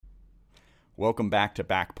Welcome back to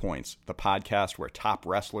Back Points, the podcast where top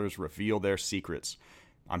wrestlers reveal their secrets.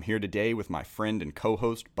 I'm here today with my friend and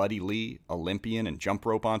co-host, Buddy Lee, Olympian and jump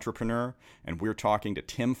rope entrepreneur, and we're talking to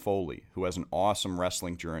Tim Foley, who has an awesome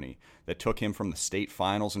wrestling journey that took him from the state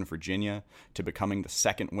finals in Virginia to becoming the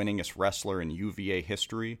second winningest wrestler in UVA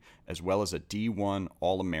history, as well as a D1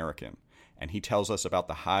 All-American. And he tells us about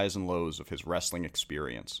the highs and lows of his wrestling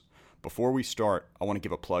experience. Before we start, I want to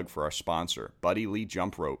give a plug for our sponsor, Buddy Lee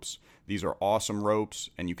Jump Ropes. These are awesome ropes,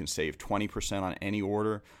 and you can save 20% on any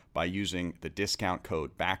order by using the discount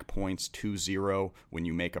code BACKPOINTS20 when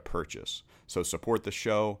you make a purchase. So support the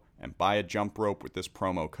show and buy a jump rope with this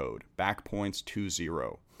promo code,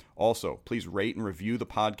 BACKPOINTS20. Also, please rate and review the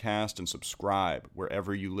podcast and subscribe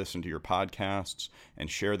wherever you listen to your podcasts, and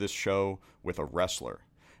share this show with a wrestler.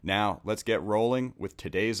 Now, let's get rolling with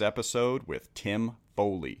today's episode with Tim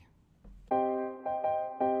Foley.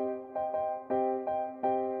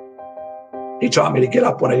 He taught me to get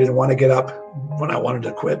up when I didn't want to get up, when I wanted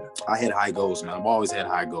to quit. I had high goals, man. I've always had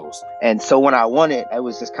high goals. And so when I won it, I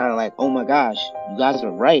was just kind of like, oh my gosh, you guys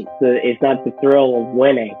are right. It's not the thrill of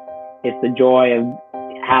winning. It's the joy of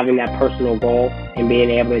having that personal goal and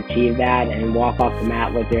being able to achieve that and walk off the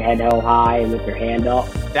mat with your head held high and with your hand up.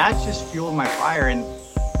 That just fueled my fire. And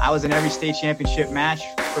I was in every state championship match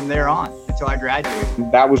from there on until I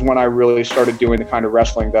graduated. That was when I really started doing the kind of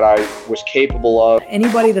wrestling that I was capable of.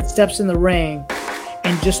 Anybody that steps in the ring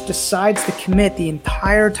and just decides to commit the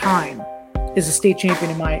entire time is a state champion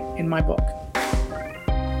in my book.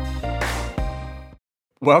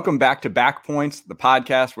 Welcome back to Back Points, the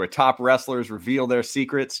podcast where top wrestlers reveal their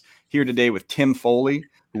secrets. Here today with Tim Foley,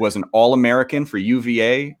 who was an All-American for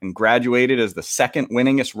UVA and graduated as the second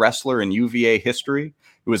winningest wrestler in UVA history.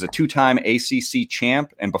 He was a two-time ACC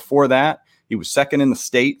champ, and before that, he was second in the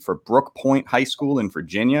state for Brook Point High School in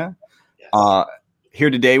Virginia. Yes.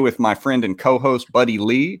 Here today with my friend and co-host, Buddy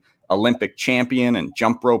Lee, Olympic champion and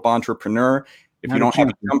jump rope entrepreneur. If you don't have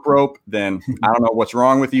a jump rope, then I don't know what's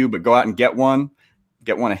wrong with you, but go out and get one.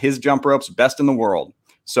 Get one of his jump ropes, best in the world.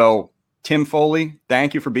 So, Tim Foley,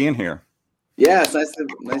 thank you for being here. Yeah, it's nice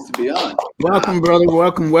to be on. Welcome, brother.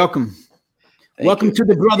 Welcome. Welcome to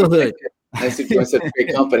the brotherhood. Nice to join such a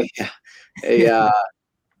great company.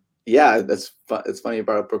 Yeah, that's fun. It's funny you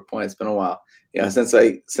brought up Brook Point. It's been a while. You know, since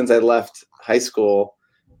I left high school,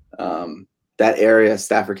 that area,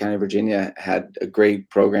 Stafford County, Virginia, had a great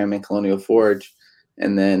program in Colonial Forge.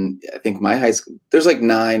 And then I think my high school, there's like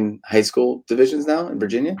 9 high school divisions now in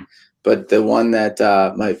Virginia, but the one that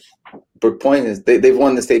my Brook Point is, they've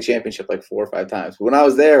won the state championship like 4 or 5 times. But when I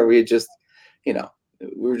was there, we had just, we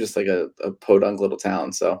were just like a podunk little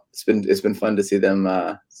town. So it's been fun to see them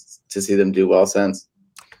do well since.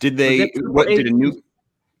 Did they? What did a new?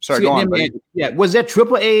 Sorry, go on. Yeah, was that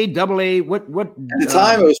AAA, AA? What? At the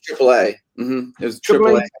time, it was AAA. Mm-hmm. It was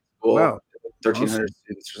AAA school, wow. 1,300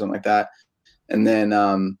 students or something like that. And then,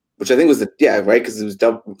 which I think was right, because it was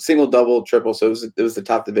single, double, triple, so it was the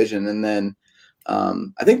top division. And then,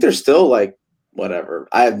 I think they're still like whatever.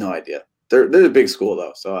 I have no idea. They're a big school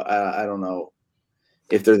though, so I don't know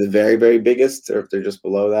if they're the very, very biggest or if they're just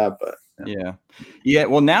below that. But yeah.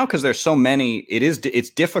 Well, now because there's so many, it's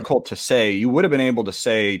difficult to say. You would have been able to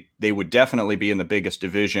say they would definitely be in the biggest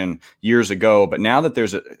division years ago, but now that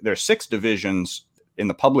there's 6 divisions in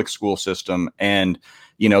the public school system, and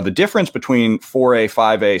the difference between 4A,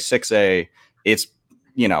 5A, 6A, it's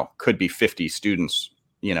could be 50 students.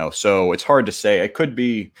 So it's hard to say. It could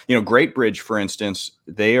be, Great Bridge, for instance,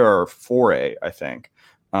 they are 4A, I think,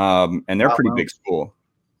 and they're a pretty big school.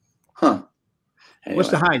 Huh. Anyway. What's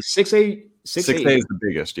the highest? 6A? 6A is the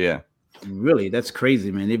biggest, yeah. Really? That's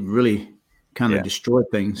crazy, man. They've really kind of destroyed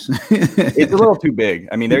things. It's a little too big.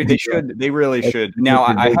 I mean, they really should. Now,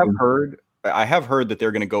 I have heard that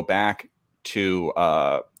they're going to go back to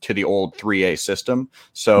the old 3A system.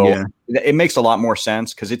 So it makes a lot more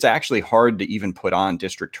sense, because it's actually hard to even put on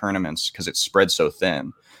district tournaments because it's spread so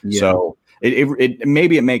thin. Yeah. So it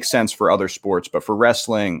maybe it makes sense for other sports, but for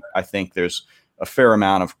wrestling, I think there's a fair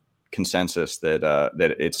amount of consensus that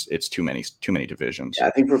it's too many divisions. Yeah,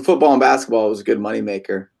 I think for football and basketball, it was a good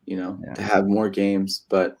moneymaker, to have more games.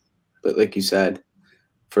 But like you said,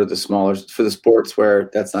 for the sports where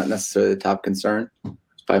that's not necessarily the top concern,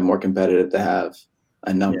 it's probably more competitive to have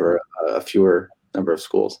a fewer number of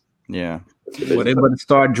schools. Yeah. Well, they better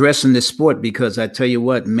start addressing this sport, because I tell you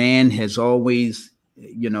what, man has always,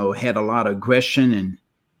 had a lot of aggression and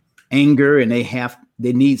anger, and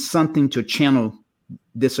they need something to channel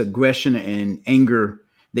this aggression and anger.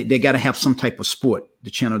 They got to have some type of sport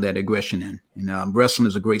to channel that aggression in. And wrestling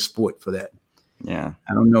is a great sport for that. Yeah.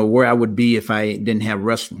 I don't know where I would be if I didn't have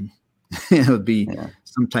wrestling. It would be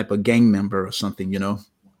some type of gang member or something, you know.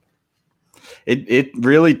 It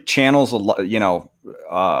really channels a lot, you know,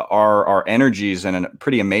 our energies in a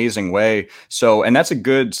pretty amazing way. So, and that's a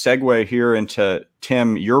good segue here into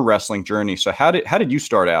Tim, your wrestling journey. So how did you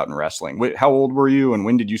start out in wrestling? How old were you and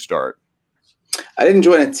when did you start? I didn't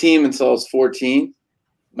join a team until I was 14.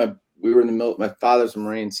 We were in the middle. My father's a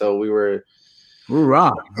Marine, so we were.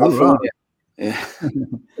 Hoorah! Yeah,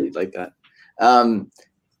 like that.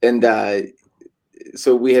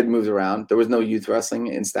 So we had moved around. There was no youth wrestling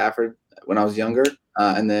in Stafford when I was younger,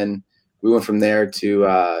 and then we went from there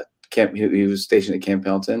to camp. He was stationed at Camp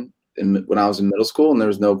Pendleton when I was in middle school, and there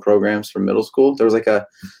was no programs for middle school. There was like a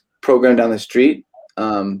program down the street,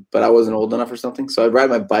 but I wasn't old enough or something. So I'd ride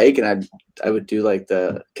my bike, and I would do like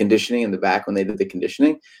the conditioning in the back when they did the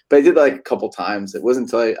conditioning. But I did that like a couple times. It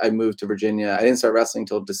wasn't until I moved to Virginia. I didn't start wrestling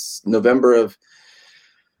until November of,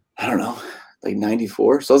 I don't know, like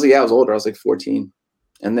 94. So I was like, I was older. I was like 14.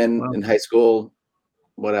 And then in high school,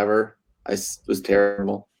 whatever, I was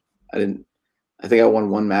terrible. I think I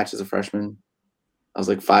won one match as a freshman. I was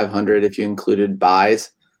like 500 if you included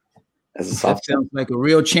buys as a sophomore. That sounds like a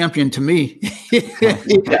real champion to me.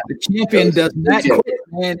 The champion does not quit,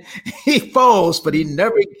 man. He falls, but he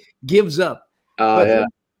never gives up. Yeah.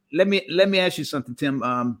 Let me ask you something, Tim.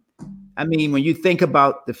 I mean, when you think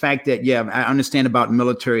about the fact that, I understand about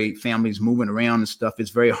military families moving around and stuff,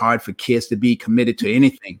 it's very hard for kids to be committed to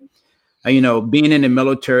anything. You know, being in the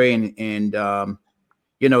military and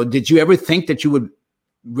you know, did you ever think that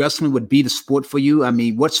wrestling would be the sport for you? I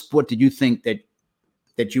mean, what sport did you think that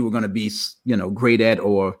you were going to be, you know, great at,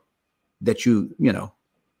 or that you know?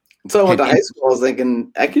 So I went to high school. I was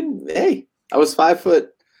thinking I was 5'3"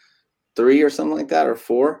 or something like that, or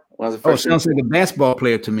 4 when I was a freshman. Sounds like a basketball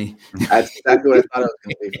player to me. That's exactly what I thought I was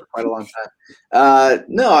going to be for quite a long time.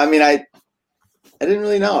 No, I mean, I didn't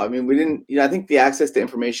really know. I mean, we didn't, you know, I think the access to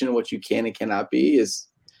information and what you can and cannot be is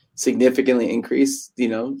significantly increased, you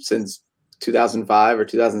know, since 2005 or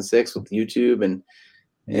 2006 with YouTube and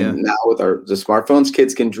now with the smartphones.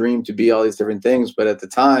 Kids can dream to be all these different things, but at the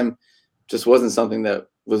time just wasn't something that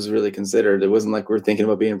was really considered. It wasn't like we were thinking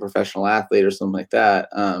about being a professional athlete or something like that.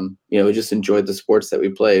 You know, we just enjoyed the sports that we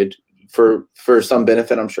played for some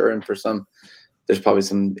benefit, I'm sure. And for some, there's probably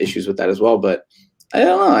some issues with that as well, but I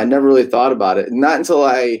don't know. I never really thought about it. Not until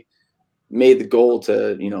I made the goal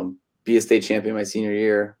to, you know, be a state champion my senior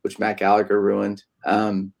year, which Matt Gallagher ruined.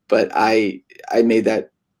 But I made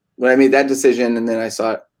that when I made that decision, and then I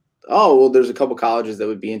saw, there's a couple colleges that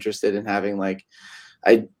would be interested in having like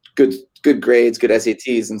good grades, good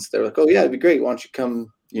SATs, and so they're like, yeah, it'd be great. Why don't you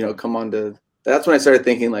come on to? That's when I started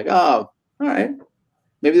thinking like, all right,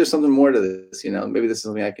 maybe there's something more to this. You know, maybe this is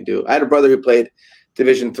something I can do. I had a brother who played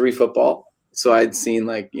Division III football, so I'd seen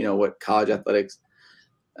like, you know, what college athletics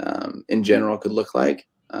in general could look like.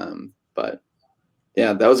 But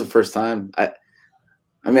yeah, that was the first time.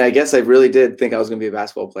 I mean, I guess I really did think I was going to be a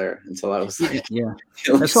basketball player until I was like,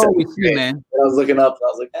 that's all we see, man. I was looking up, and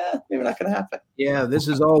I was like, maybe not going to happen. Yeah, this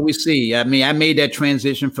is all we see. I mean, I made that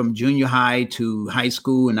transition from junior high to high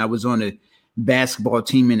school, and I was on a basketball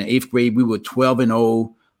team in the 8th grade. We were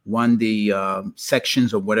 12-0, won the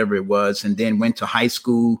sections or whatever it was, and then went to high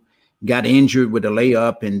school, got injured with a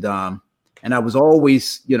layup, and I was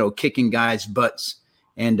always, you know, kicking guys' butts.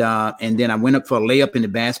 And then I went up for a layup in the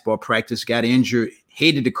basketball practice, got injured,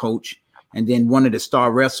 hated the coach. And then one of the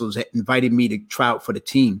star wrestlers invited me to try out for the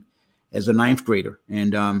team as a 9th grader.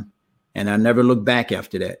 And I never looked back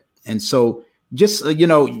after that. And so just, you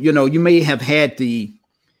know, you may have had the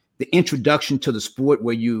introduction to the sport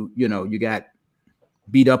where you got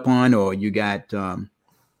beat up on, or you got,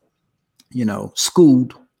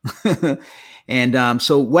 schooled. And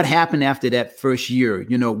so what happened after that first year?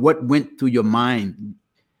 You know, what went through your mind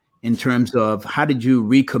in terms of how did you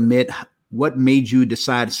recommit? What made you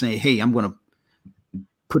decide to say, hey, I'm going to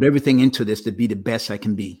put everything into this to be the best I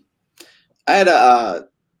can be? I had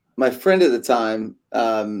my friend at the time.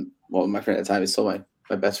 My friend at the time is still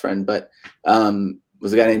my best friend, but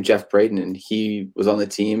was a guy named Jeff Braden, and he was on the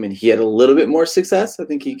team, and he had a little bit more success. I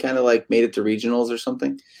think he kind of like made it to regionals or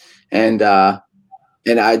something. And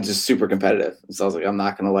I just super competitive. So I was like, I'm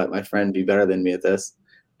not going to let my friend be better than me at this.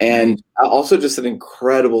 And also just an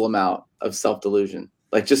incredible amount of self-delusion,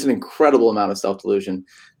 like just an incredible amount of self-delusion.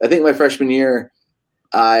 I think my freshman year,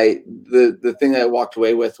 the thing that I walked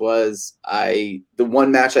away with was the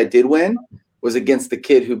one match I did win was against the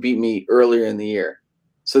kid who beat me earlier in the year.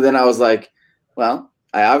 So then I was like, well,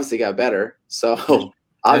 I obviously got better. So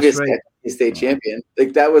obviously I can be a state champion.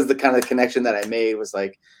 Like that was the kind of connection that I made, was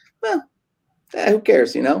like, well, who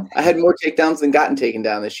cares? You know, I had more takedowns than gotten taken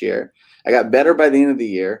down this year. I got better by the end of the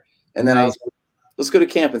year. And then I was let's go to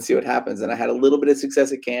camp and see what happens. And I had a little bit of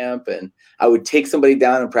success at camp, and I would take somebody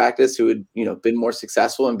down in practice who had, been more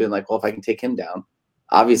successful and been like, well, if I can take him down,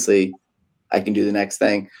 obviously I can do the next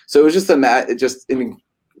thing. So it was just an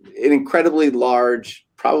incredibly large,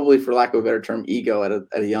 probably for lack of a better term, ego at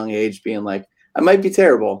a young age, being like, I might be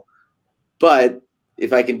terrible, but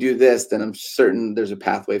if I can do this, then I'm certain there's a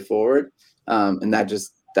pathway forward. And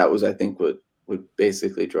that was, I think, what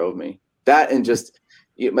basically drove me. That, and just,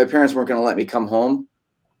 my parents weren't going to let me come home,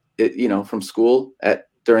 from school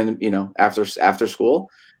after school.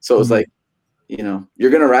 So it was like,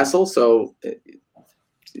 you're going to wrestle, so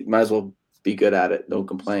you might as well be good at it. Don't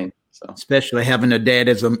complain. So especially having a dad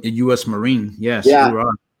as a U.S. Marine. Yes. Yeah.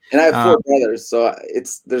 And I have 4 brothers, so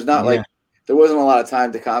there's not like, there wasn't a lot of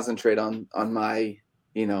time to concentrate on my,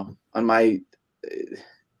 on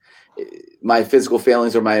my physical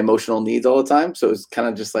failings or my emotional needs all the time. So it's kind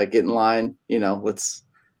of just like, get in line, let's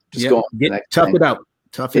just go on. Tough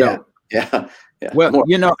it out. Yeah. Well,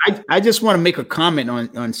 I just want to make a comment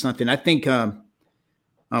on something. I think, I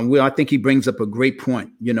think he brings up a great point.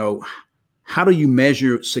 How do you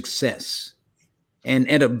measure success? And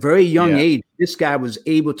at a very young age, this guy was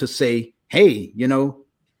able to say, hey,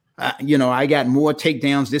 I got more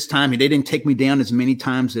takedowns this time. They didn't take me down as many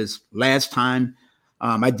times as last time.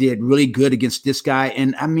 I did really good against this guy.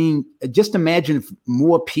 And I mean, just imagine if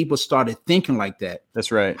more people started thinking like that.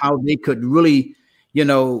 That's right. How they could really,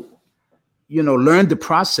 learn the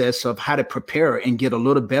process of how to prepare and get a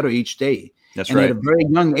little better each day. That's and right. At a very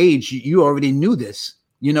young age, you already knew this.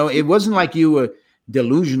 It wasn't like you were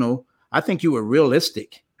delusional. I think you were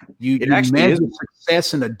realistic. You measured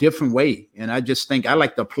success in a different way. And I just think I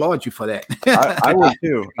like to applaud you for that. I would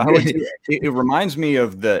too. It reminds me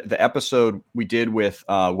of the episode we did with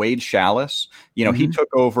Wade Schallis. He took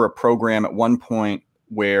over a program at one point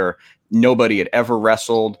where nobody had ever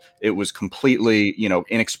wrestled. It was completely,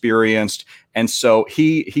 inexperienced. And so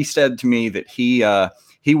he said to me that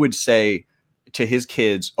he would say to his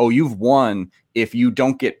kids, oh, you've won if you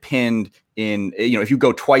don't get pinned in, if you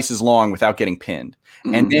go twice as long without getting pinned.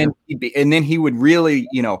 And then he would really,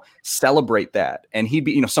 celebrate that. And he'd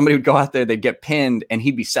be, somebody would go out there, they'd get pinned, and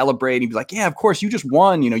he'd be celebrating. He'd be like, yeah, of course, you just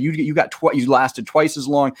won. You lasted twice as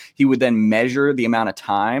long. He would then measure the amount of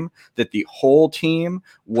time that the whole team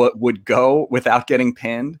would go without getting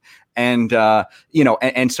pinned. And,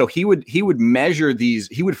 and so he would measure these,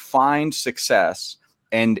 he would find success,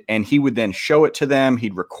 and he would then show it to them.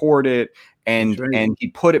 He'd record it, and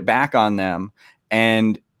he'd put it back on them.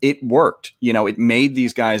 And it worked. It made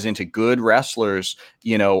these guys into good wrestlers,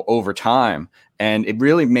 over time. And it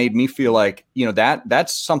really made me feel like,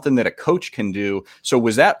 that's something that a coach can do. So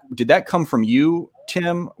did that come from you,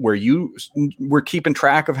 Tim, where you were keeping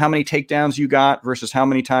track of how many takedowns you got versus how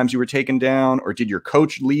many times you were taken down? Or did your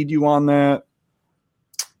coach lead you on that?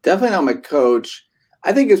 Definitely not my coach.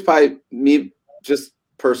 I think it's probably me just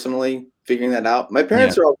personally figuring that out. My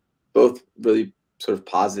parents are all both really sort of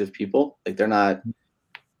positive people. Like they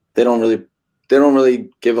don't really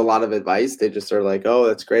give a lot of advice. They just are like, oh,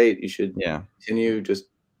 that's great. You should continue, just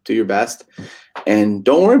do your best and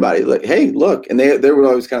don't worry about it. Like, hey, look. And they were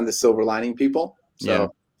always kind of the silver lining people.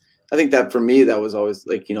 So I think that for me, that was always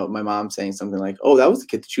like, my mom saying something like, oh, that was the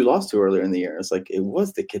kid that you lost to earlier in the year. It's like, it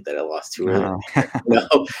was the kid that I lost to earlier.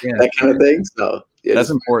 That kind of thing. So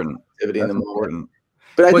that's important. That's important.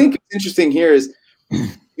 But I think what's interesting here is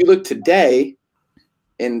you look today,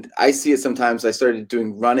 and I see it sometimes. I started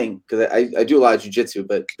doing running because I do a lot of jiu-jitsu,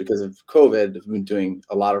 but because of COVID, I've been doing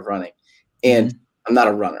a lot of running. And I'm not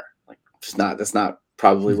a runner. Like, that's not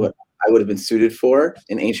probably what I would have been suited for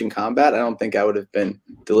in ancient combat. I don't think I would have been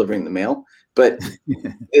delivering the mail. But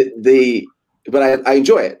I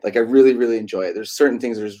enjoy it. Like, I really, really enjoy it. There's certain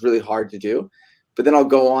things that is really hard to do. But then I'll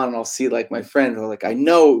go on and I'll see like my friend who like I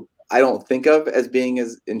know I don't think of as being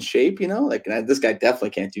as in shape, like this guy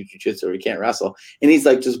definitely can't do jiu-jitsu or he can't wrestle. And he's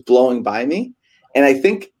like just blowing by me. And I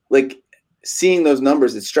think like seeing those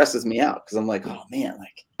numbers, it stresses me out because I'm like, oh man,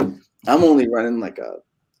 like I'm only running like a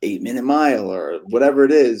 8-minute mile or whatever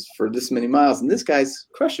it is for this many miles. And this guy's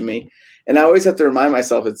crushing me. And I always have to remind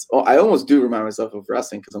myself, I almost do remind myself of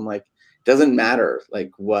wrestling because I'm like, it doesn't matter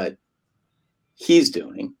like what he's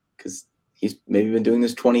doing because he's maybe been doing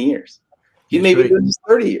this 20 years. He's maybe doing this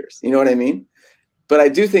 30 years. You know what I mean? But I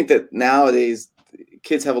do think that nowadays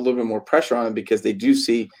kids have a little bit more pressure on them because they do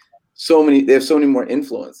see they have so many more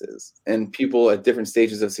influences and people at different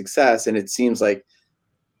stages of success. And it seems like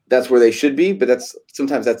that's where they should be, but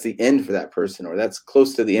sometimes that's the end for that person, or that's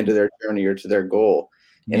close to the end of their journey or to their goal.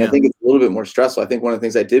 And I think it's a little bit more stressful. I think one of the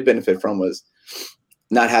things I did benefit from was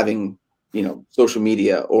not having, social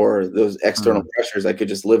media or those external pressures. I could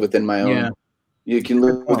just live within my own You can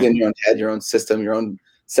live within your own head, your own system, your own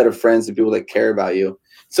set of friends and people that care about you.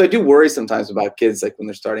 So I do worry sometimes about kids, like when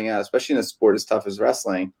they're starting out, especially in a sport as tough as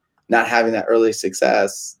wrestling, not having that early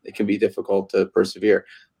success. It can be difficult to persevere.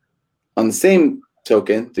 On the same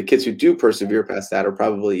token, the kids who do persevere past that are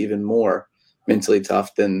probably even more mentally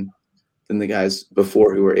tough than the guys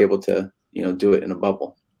before who were able to, do it in a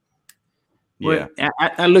bubble. Yeah. Well,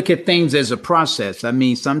 I look at things as a process. I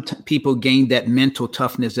mean, some people gain that mental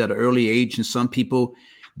toughness at an early age, and some people,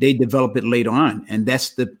 they develop it later on. And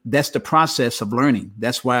that's the process of learning.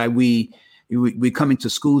 That's why we come into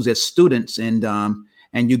schools as students, and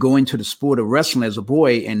you go into the sport of wrestling as a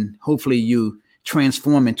boy, and hopefully you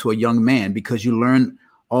transform into a young man, because you learn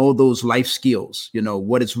all those life skills.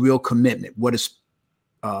 What is real commitment, what is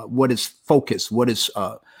focus, what is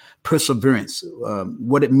perseverance,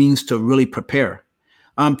 what it means to really prepare.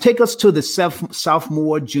 Take us to the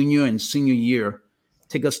sophomore, junior, and senior year.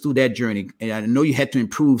 Take us through that journey. And I know you had to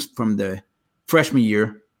improve from the freshman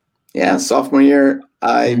year. Yeah, sophomore year,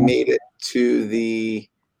 I made it to the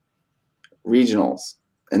regionals.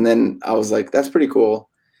 And then I was like, that's pretty cool.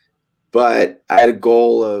 But I had a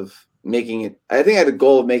goal of making it. I think I had a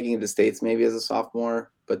goal of making it to states maybe as a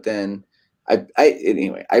sophomore. But then I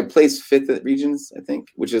placed 5th at regions, I think,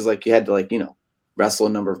 which is like you had to wrestle a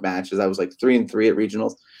number of matches. I was like 3-3 at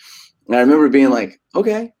regionals. And I remember being like,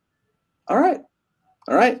 okay, all right.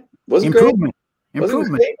 Wasn't Improvement. great. Wasn't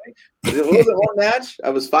great. It wasn't one match. I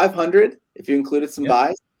was 500 if you included some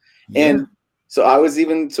buys. Yeah. And so I was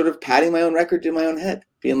even sort of patting my own record in my own head,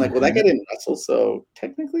 being like, well, that guy didn't wrestle, so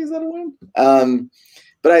technically is that a win?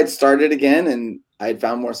 But I had started again, and I had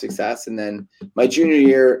found more success. And then my junior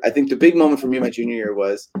year, I think the big moment for me my junior year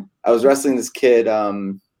was I was wrestling this kid.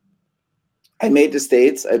 I made the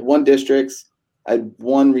states. I had won districts. I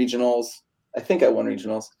won regionals. I think I won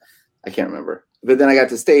regionals. I can't remember. But then I got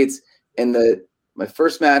to states, and my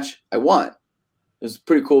first match, I won. It was a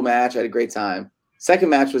pretty cool match. I had a great time. Second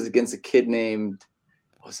match was against a kid named,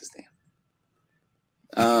 what's his name?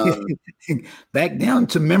 Back down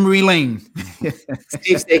to memory lane.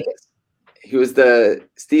 Steve Sakis. He was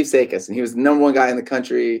Steve Sakis, and he was the number one guy in the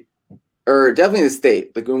country, or definitely the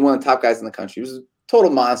state, like one of the top guys in the country. He was a total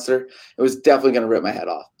monster. It was definitely going to rip my head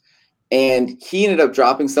off. And he ended up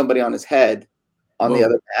dropping somebody on his head on the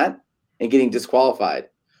other mat and getting disqualified.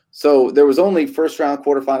 So there was only first round,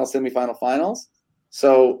 quarterfinal, semifinal, finals.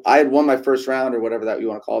 So I had won my first round, or whatever that you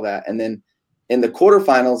want to call that. And then in the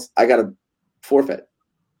quarterfinals, I got a forfeit.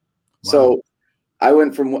 Wow. So I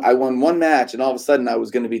won one match, and all of a sudden I was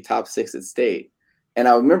going to be top 6 at state. And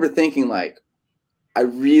I remember thinking, like, I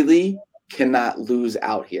really cannot lose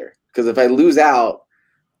out here, because if I lose out,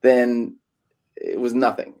 then it was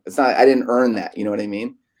nothing. I didn't earn that. You know what I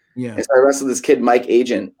mean? Yeah. And so I wrestled this kid, Mike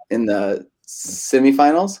Agent, in the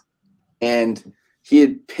semifinals, and he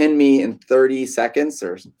had pinned me in 30 seconds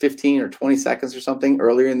or 15 or 20 seconds or something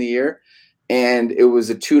earlier in the year. And it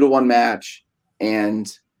was a 2-1 match.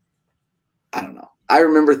 And I don't know. I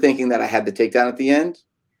remember thinking that I had the takedown at the end.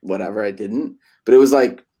 Whatever, I didn't. But it was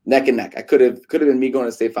like neck and neck. I could have been me going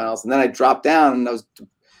to state finals. And then I dropped down, and I was,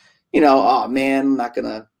 oh man, I'm not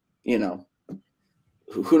gonna,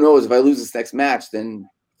 who knows, if I lose this next match, then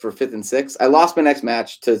for 5th and 6th, I lost my next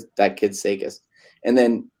match to that kid Sakis. And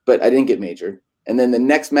then, but I didn't get majored. And then the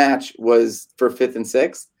next match was for 5th and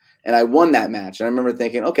 6th, and I won that match. And I remember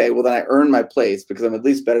thinking, okay, well then I earned my place, because I'm at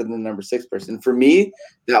least better than the number 6 person. For me,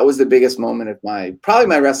 that was the biggest moment of probably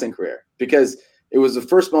my wrestling career, because it was the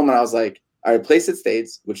first moment I was like, all right, place at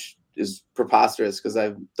states, which is preposterous because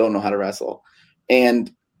I don't know how to wrestle.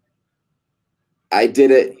 And I did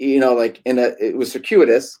it, it was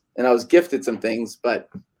circuitous, and I was gifted some things, but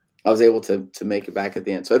I was able to make it back at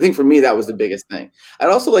the end. So I think for me, that was the biggest thing. I'd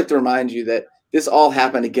also like to remind you that this all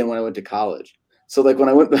happened again when I went to college. So like when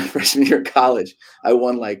I went my freshman year of college, I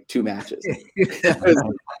won like 2 matches.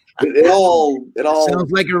 It all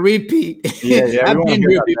sounds like a repeat. Yeah, I've been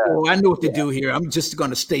here before. I know what to do here. I'm just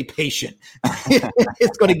going to stay patient.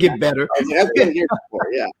 It's going to get better. I've been here before.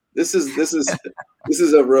 Yeah, this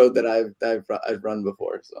is a road that I've run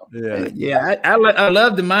before. So yeah. I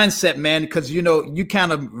love the mindset, man, because you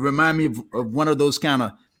kind of remind me of one of those kind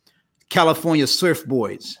of California surf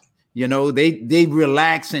boys. They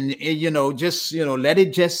relax and just let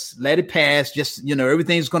it pass. Just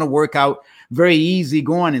everything's going to work out very easy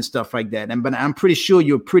going and stuff like that. But I'm pretty sure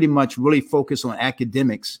you're pretty much really focused on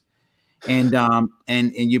academics, and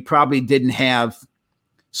you probably didn't have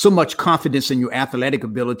so much confidence in your athletic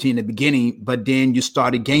ability in the beginning, but then you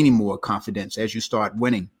started gaining more confidence as you start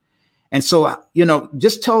winning. And so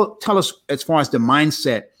just tell us, as far as the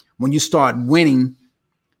mindset when you start winning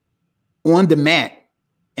on the mat,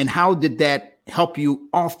 and how did that help you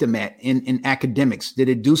off the mat in academics? Did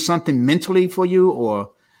it do something mentally for you,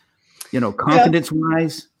 or confidence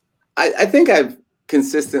wise? I think I've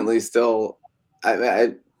consistently still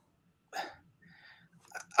I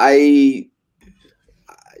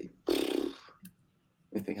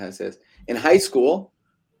think how to say this. In high school,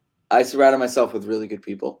 I surrounded myself with really good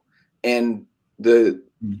people, and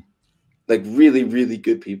like really, really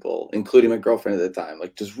good people, including my girlfriend at the time,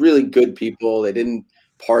 like just really good people. They didn't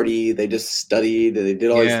party. They just studied. They did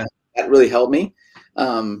all this stuff. That really helped me.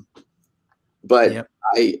 But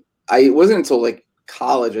I wasn't until like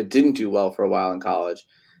college. I didn't do well for a while in college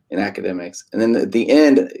in academics. And then at the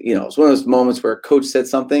end, it was one of those moments where a coach said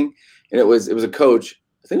something, and it was a coach.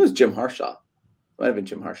 I think it was Jim Harshaw. It might have been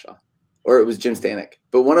Jim Harshaw, or it was Jim Stanek.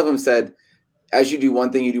 But one of them said, "As you do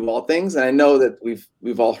one thing, you do all things." And I know that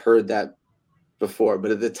we've all heard that before,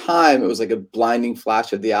 but at the time, it was like a blinding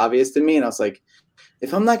flash of the obvious to me. And I was like,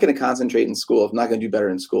 if I'm not going to concentrate in school, if I'm not going to do better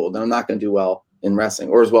in school, then I'm not going to do well in wrestling,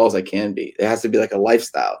 or as well as I can be. It has to be like a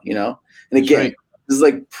lifestyle, And again, this is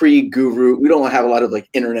like pre-Guru. We don't have a lot of like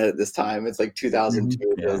internet at this time. It's like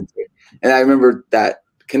 2002. And I remember that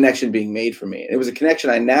connection being made for me. It was a connection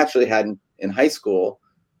I naturally had in high school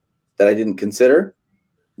that I didn't consider.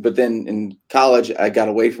 But then in college, I got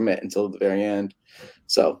away from it until the very end.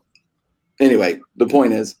 So anyway, the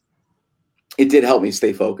point is, it did help me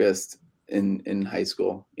stay focused in high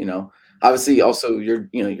school. Obviously also your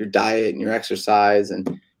diet and your exercise, and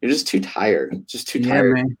you're just too tired.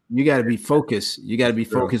 Tired. Man. You got to be focused.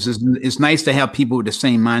 It's nice to have people with the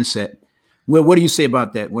same mindset. Well, what do you say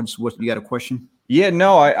about that? What you got a question? Yeah,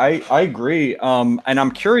 no, I agree. And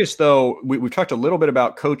I'm curious though, we talked a little bit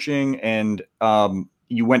about coaching, and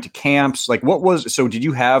you went to camps. Like so did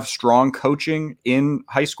you have strong coaching in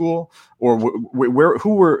high school, or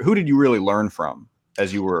who did you really learn from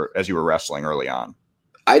as you were wrestling early on?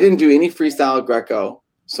 I didn't do any freestyle Greco.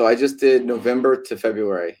 So I just did November to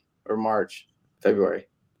February, or March, February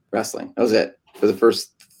wrestling. That was it for the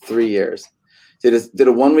first 3 years. Did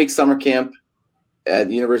a 1 week summer camp at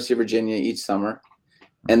the University of Virginia each summer.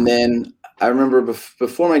 And then I remember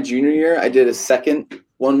before my junior year, I did a second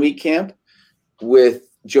 1 week camp with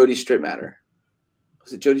Jody Strittmatter.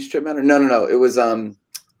 Was it Jody Strittmatter? No. It was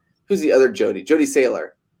who's the other Jody? Jody Saylor.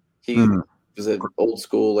 He was an old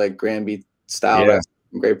school like Granby style wrestler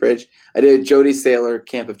from Great Bridge. I did a Jody Saylor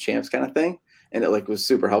Camp of Champs kind of thing, and it was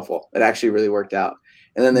super helpful. It actually really worked out.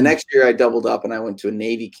 And then the next year I doubled up and I went to a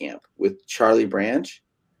Navy camp with Charlie Branch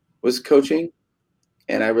was coaching,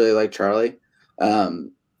 and I really liked Charlie.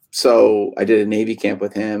 So I did a Navy camp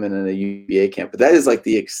with him and then a UVA camp. But that is like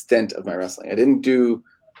the extent of my wrestling. I didn't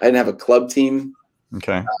have a club team.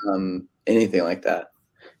 Okay. Anything like that.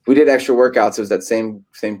 We did extra workouts. It was that same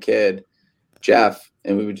kid, Jeff,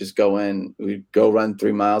 and we would just go in. We'd go run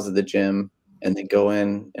 3 miles at the gym and then go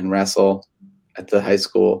in and wrestle at the high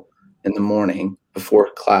school in the morning before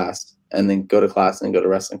class, and then go to class and then go to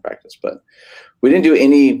wrestling practice. But we didn't do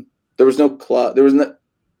any. There was no club. There was no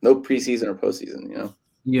preseason or postseason.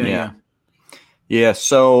 Yeah.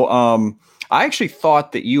 So I actually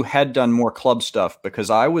thought that you had done more club stuff, because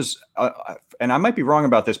I was, and I might be wrong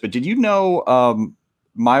about this, but did you know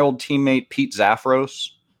my old teammate Pete Zafros?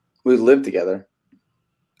 We lived together.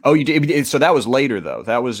 Oh, you did. So that was later, though.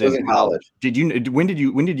 That was in college. When did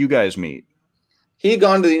you guys meet? He had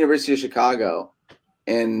gone to the University of Chicago,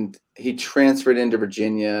 and he transferred into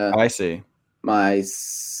Virginia. I see. My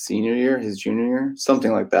senior year, his junior year,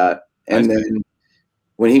 something like that. And then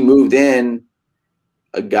when he moved in,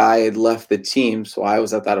 a guy had left the team, so I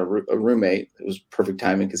was at that a roommate. It was perfect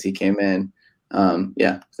timing because he came in. At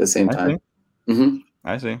the same time. Mm-hmm.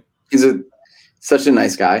 I see. He's such a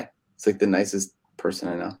nice guy. It's like the nicest person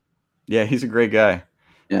I know. Yeah, he's a great guy.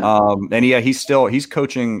 Yeah. He's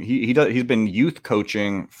coaching. He's been youth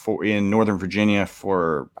coaching in Northern Virginia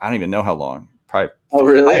for I don't even know how long. Probably. Oh,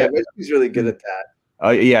 really? I bet he's really good at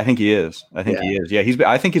that. Yeah, I think he is. He is. Yeah,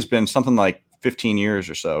 I think it's been something like 15 years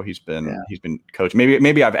or so. He's been coaching.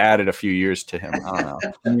 Maybe I've added a few years to him. I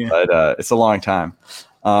don't know. But it's a long time.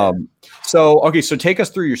 So take us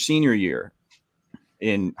through your senior year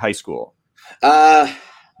in high school. Dun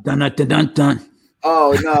dun dun dun.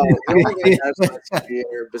 Oh no! The only thing I have last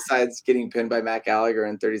year, besides getting pinned by Matt Gallagher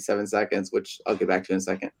in 37 seconds, which I'll get back to in a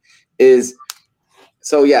second, is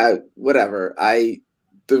whatever.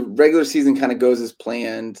 The regular season kind of goes as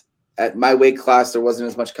planned. At my weight class, there wasn't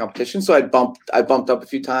as much competition, so I bumped up a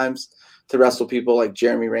few times to wrestle people like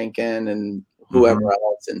Jeremy Rankin and whoever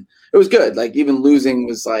else, and it was good. Like even losing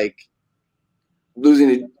was like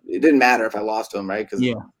losing. It didn't matter if I lost to him, right? Because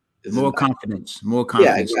more confidence.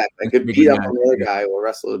 Yeah, exactly. I could beat up another guy or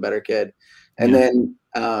wrestle with a better kid. And then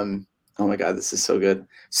Oh my God, this is so good.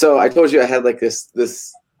 So I told you I had like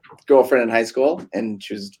this girlfriend in high school, and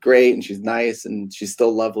she was great, and she's nice, and she's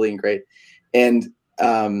still lovely and great. And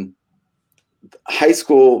high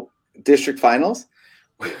school district finals,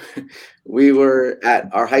 we were at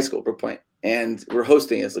our high school, Brook Point, and we're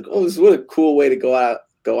hosting it. It's like, oh, this is what a cool way to go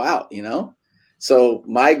out, you know? So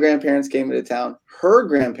my grandparents came into town, her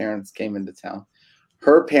grandparents came into town,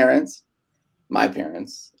 her parents, my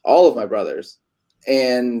parents, all of my brothers,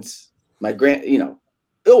 and my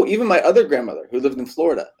even my other grandmother who lived in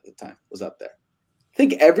Florida at the time was up there. I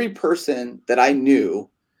think every person that I knew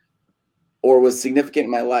or was significant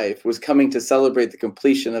in my life was coming to celebrate the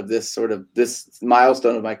completion of this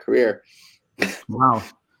milestone of my career. Wow.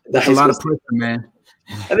 That's a lot of pressure, man.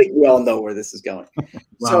 I think we all know where this is going.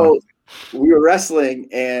 Wow. So we were wrestling,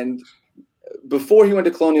 and before he went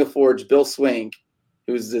to Colonial Forge, Bill Swink,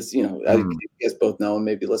 who was this, I guess both know, and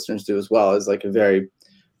maybe listeners do as well, is like a very,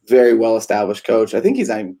 very well-established coach. I think he's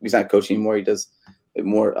not coaching anymore. He does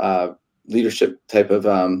more leadership type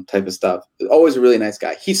of stuff. Always a really nice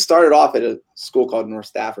guy. He started off at a school called North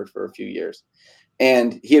Stafford for a few years,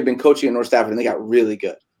 and he had been coaching at North Stafford, and they got really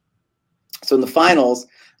good. So in the finals,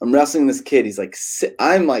 I'm wrestling this kid. He's like,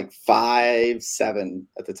 I'm like 5'7"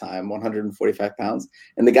 at the time, 145 pounds.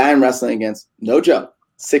 And the guy I'm wrestling against, no joke,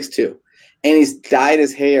 6'2". And he's dyed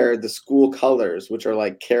his hair the school colors, which are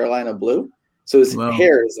like Carolina blue. So his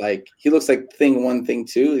hair is like, he looks like thing 1, thing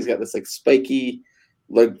 2. He's got this like spiky,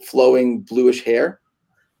 like flowing bluish hair.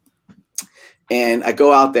 And I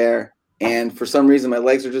go out there, and for some reason, my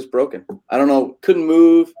legs are just broken. I don't know, couldn't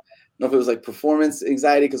move. I don't know if it was like performance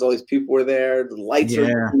anxiety because all these people were there. The lights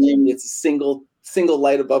are burning. It's a single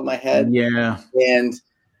light above my head. Yeah. And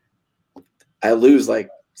I lose like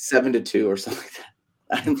 7-2 or something like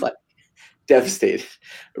that. I'm like devastated.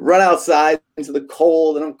 I run outside into the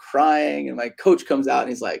cold, and I'm crying. And my coach comes out, and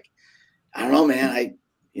he's like, I don't know, man.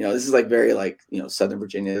 This is like very like, Southern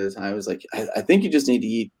Virginia at the time. It was like, I think you just need to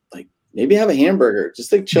eat, like, maybe have a hamburger,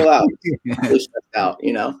 just like chill out, really stressed out,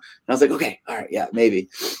 And I was like, okay, all right, yeah, maybe.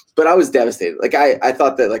 But I was devastated. Like I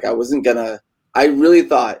thought that like I really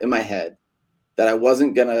thought in my head that I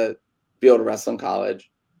wasn't gonna be able to wrestle in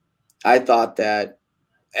college. I thought that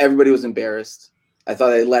everybody was embarrassed. I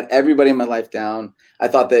thought I let everybody in my life down. I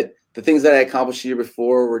thought that the things that I accomplished the year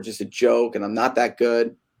before were just a joke, and I'm not that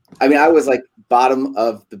good. I mean, I was like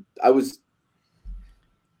I was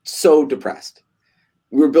so depressed.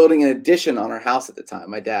 We were building an addition on our house at the time,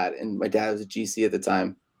 my dad was a GC at the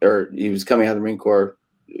time, or he was coming out of the Marine Corps,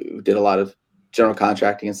 who did a lot of general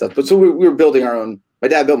contracting and stuff. But so we were building our own, my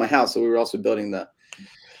dad built my house. So we were also building the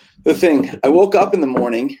thing. I woke up in the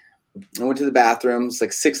morning, I went to the bathroom. It's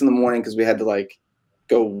like 6 a.m. because we had to like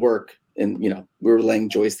go work, and, we were laying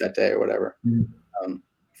joist that day or whatever,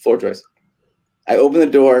 floor joist. I open the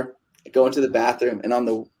door, I go into the bathroom, and on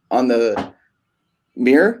the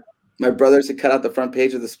mirror, my brothers had cut out the front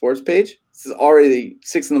page of the sports page. This is already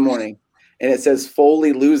 6 a.m, and it says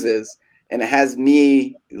Foley loses, and it has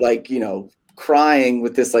me like, crying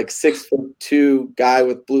with this like 6'2" guy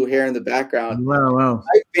with blue hair in the background. Wow.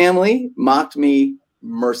 My family mocked me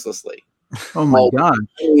mercilessly. Oh my God.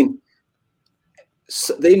 I mean,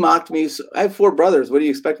 so they mocked me. So I have 4 brothers. What do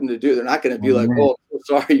you expect them to do? They're not going to be like, "Oh, I'm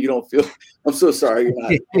so sorry you don't feel. I'm so sorry you're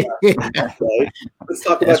not." Let's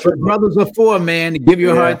talk about that's what brothers are for, man. To give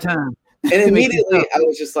you a hard time. And immediately, I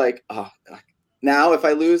was just like, "Oh, now if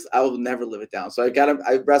I lose, I will never live it down." So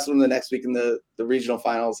I wrestled him the next week in the regional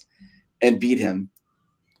finals, and beat him.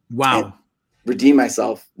 Wow. Redeem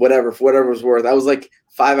myself, for whatever it was worth. I was like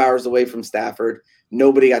 5 hours away from Stafford.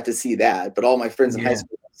 Nobody got to see that, but all my friends in high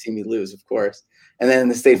school got to see me lose, of course. And then in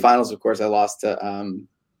the state finals, of course, I lost to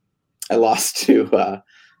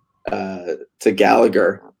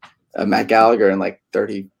Gallagher, Matt Gallagher, in like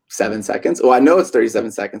 37 seconds. Oh, I know it's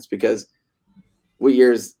 37 seconds because what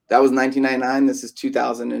years? That was 1999. This is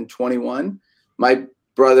 2021. My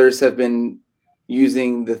brothers have been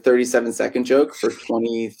using the 37-second joke for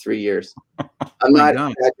 23 years. I'm not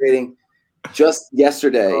exaggerating. Just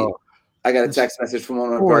yesterday, I got a text message from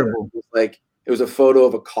one of my brothers. It was a photo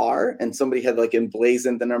of a car, and somebody had like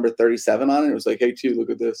emblazoned the number 37 on it. It was like, "Hey, Q,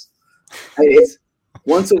 look at this." It's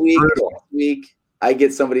once a week, I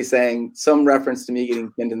get somebody saying some reference to me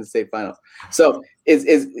getting pinned in the state finals. So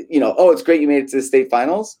it's great you made it to the state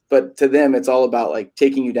finals, but to them, it's all about like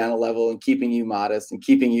taking you down a level and keeping you modest and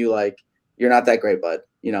keeping you like, you're not that great, bud.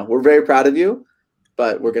 We're very proud of you,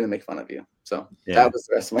 but we're going to make fun of you. So that was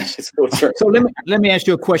the rest of my school journey. So let me ask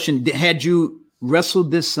you a question. Had you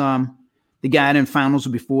wrestled this the guy in finals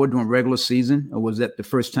before during regular season, or was that the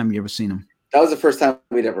first time you ever seen him? That was the first time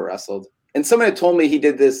we'd ever wrestled. And someone had told me he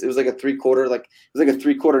did this. It was like a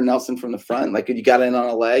 3/4 Nelson from the front. Like you got in on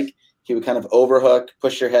a leg, he would kind of overhook,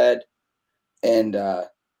 push your head, and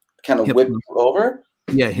kind of whip you over.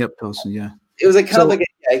 Yeah, hip toast. Yeah. It was like kind of like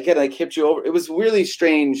I could like hip you over. It was a really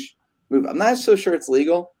strange move. I'm not so sure it's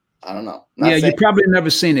legal. I don't know. You probably never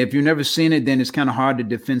seen it. If you've never seen it, then it's kind of hard to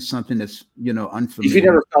defend something that's unfamiliar. If you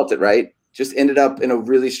never felt it, right? Just ended up in a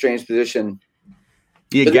really strange position.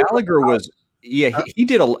 Yeah, Gallagher was. Yeah,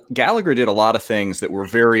 Gallagher did a lot of things that were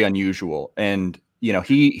very unusual, and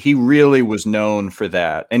he really was known for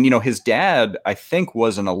that. And his dad, I think,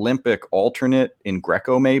 was an Olympic alternate in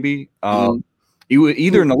Greco, maybe. He was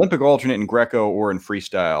either an Olympic alternate in Greco or in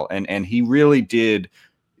freestyle, and he really did,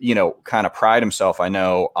 kind of pride himself, I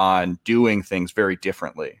know, on doing things very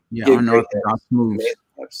differently. Yeah, unorthodox moves.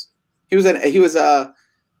 You've had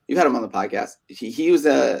him on the podcast. He was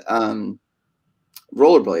a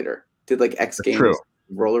rollerblader. Did like X Games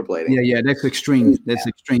rollerblading. Yeah, that's extreme. That's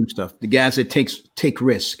extreme stuff. The guys that take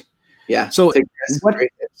risk. Yeah. So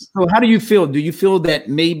how do you feel? Do you feel that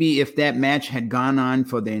maybe if that match had gone on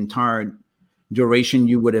for the entire duration,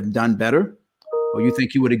 you would have done better, or you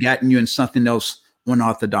think you would have gotten you in something else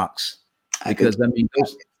unorthodox? Because something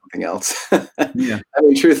else. Yeah. I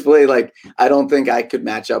mean, truthfully, like I don't think I could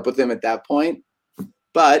match up with him at that point.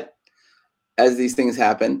 But as these things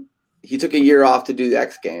happen, he took a year off to do the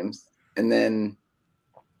X Games. And then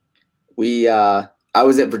I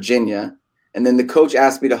was at Virginia, and then the coach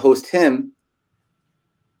asked me to host him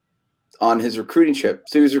on his recruiting trip.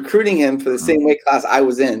 So he was recruiting him for the same weight class I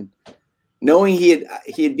was in, knowing he had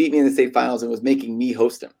beat me in the state finals and was making me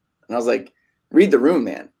host him. And I was like, read the room,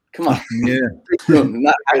 man. Come on. Yeah.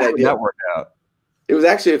 Not a great idea. That worked out. It was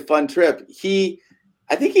actually a fun trip.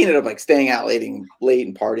 I think he ended up like staying out late and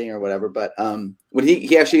partying or whatever. But when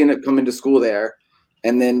he actually ended up coming to school there,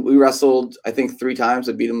 and then we wrestled, I think 3 times.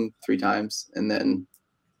 I beat him 3 times. And then,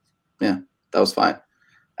 yeah, that was fine.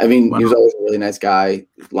 I mean, He was always a really nice guy,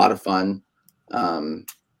 a lot of fun.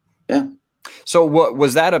 Yeah. So what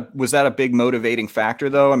was that a big motivating factor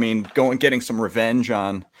though? I mean, getting some revenge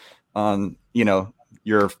on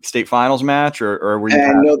your state finals match or were you?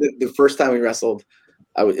 I know that the first time we wrestled,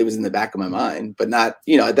 it was in the back of my mind, but not,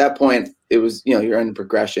 at that point it was, you're in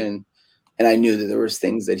progression, and I knew that there was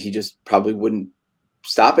things that he just probably wouldn't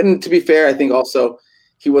stop. And to be fair, I think also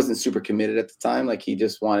he wasn't super committed at the time. Like he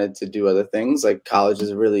just wanted to do other things. Like college is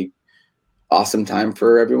a really awesome time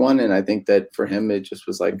for everyone. And I think that for him, it just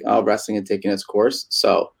was like, wrestling had taken its course.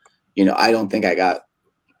 So, I don't think I got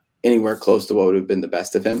anywhere close to what would have been the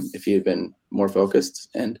best of him if he had been more focused.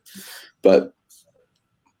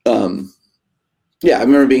 Yeah, I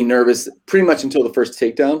remember being nervous pretty much until the first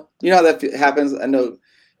takedown. You know how that happens? I know,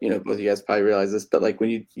 both of you guys probably realize this, but like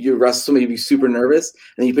when you wrestle somebody, you be super nervous,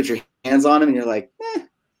 and then you put your hands on them, and you're like, I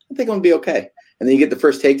think I'm gonna be okay. And then you get the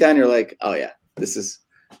first takedown, and you're like, oh yeah, this is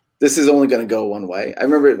only gonna go one way. I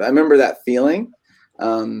remember that feeling.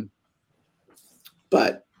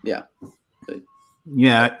 But yeah.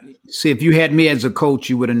 Yeah. See, if you had me as a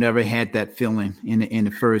coach, you would have never had that feeling in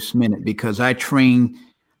the first minute, because I trained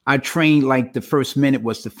like the first minute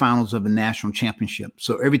was the finals of a national championship.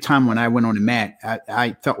 So every time when I went on the mat,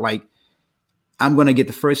 I felt like I'm going to get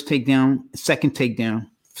the first takedown, second takedown,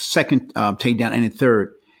 and a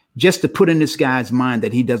third, just to put in this guy's mind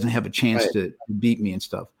that he doesn't have a chance to beat me and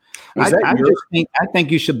stuff. I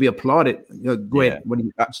think you should be applauded. Go ahead. What do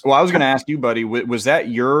you? Well, I was going to ask you, buddy, was that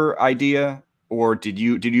your idea, or did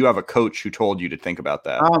you have a coach who told you to think about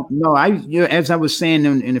that? No, as I was saying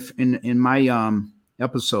in my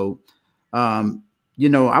episode,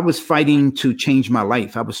 I was fighting to change my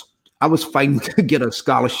life. I was fighting to get a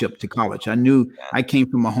scholarship to college. I knew I came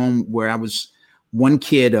from a home where I was one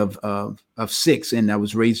kid of 6, and I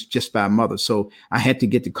was raised just by a mother. So I had to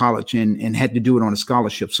get to college and had to do it on a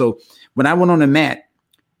scholarship. So when I went on the mat,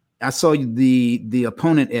 I saw the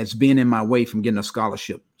opponent as being in my way from getting a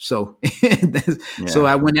scholarship. So, so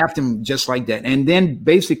I went after him just like that. And then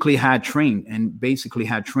basically how I trained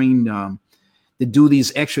to do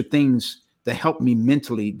these extra things to help me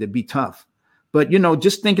mentally to be tough. But,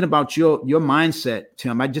 just thinking about your mindset,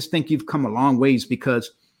 Tim, I just think you've come a long ways,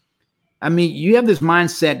 because I mean, you have this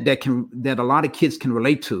mindset that a lot of kids can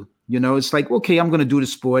relate to. It's like, okay, I'm going to do the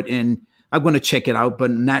sport and I'm going to check it out,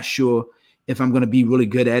 but not sure if I'm going to be really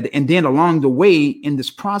good at it. And then along the way in this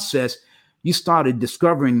process, you started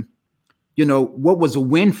discovering, what was a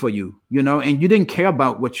win for you, and you didn't care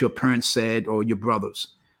about what your parents said or your brothers.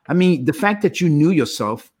 I mean, the fact that you knew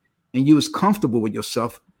yourself and you was comfortable with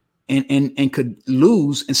yourself and could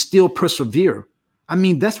lose and still persevere. I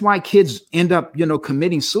mean, that's why kids end up,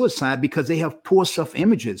 committing suicide, because they have poor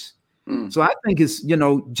self-images. So I think it's,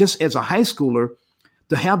 just as a high schooler,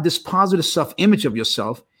 to have this positive self-image of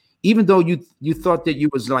yourself, even though you thought that you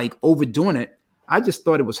was like overdoing it, I just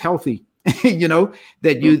thought it was healthy,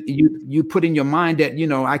 that you put in your mind that,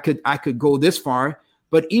 I could go this far,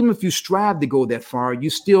 but even if you strive to go that far, you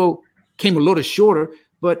still came a little shorter.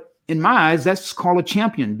 But in my eyes, that's called a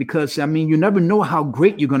champion, because you never know how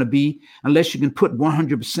great you're going to be unless you can put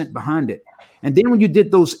 100% behind it. And then when you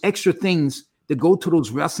did those extra things to go to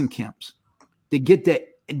those wrestling camps, to get that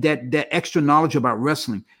extra knowledge about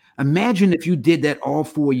wrestling. Imagine if you did that all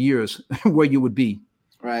 4 years, where you would be.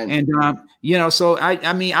 Right. And, so I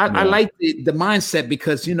like the mindset,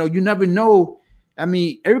 because, you never know.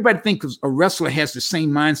 Everybody thinks a wrestler has the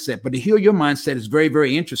same mindset, but to hear your mindset is very,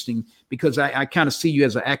 very interesting, because I kind of see you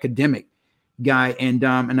as an academic guy. And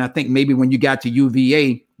I think maybe when you got to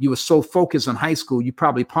UVA, you were so focused on high school, you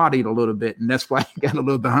probably partied a little bit, and that's why you got a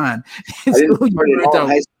little behind.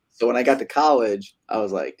 So when I got to college, I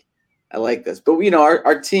was like, I like this. But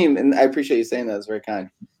our team, and I appreciate you saying that, it's very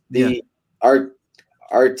kind.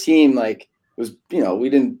 Our team, like, was, we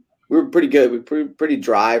were pretty good. We were pretty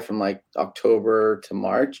dry from like October to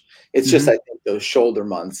March. It's just, I think, those shoulder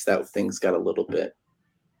months that things got a little bit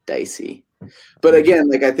dicey. But again,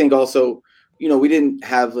 like, I think also, we didn't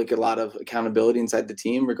have like a lot of accountability inside the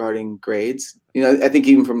team regarding grades. I think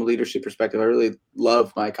even from a leadership perspective, I really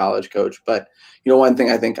love my college coach. But, one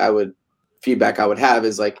thing I think feedback I would have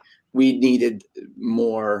is like, we needed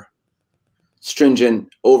more stringent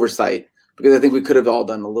oversight, because I think we could have all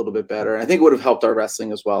done a little bit better. And I think it would have helped our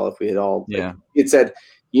wrestling as well if we had all, it said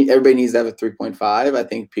everybody needs to have a 3.5. I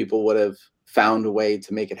think people would have found a way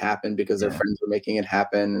to make it happen, because their friends were making it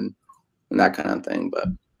happen and that kind of thing.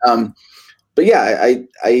 But yeah,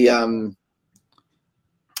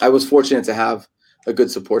 I was fortunate to have a good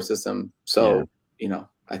support system. So,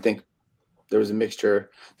 I think there was a mixture.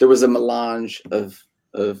 There was a melange of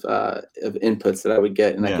inputs that I would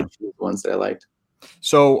get, and I could choose the ones that I liked.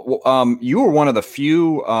 So you were one of the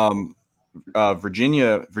few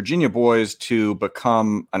Virginia boys to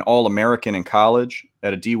become an All-American in college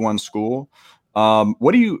at a D1 school.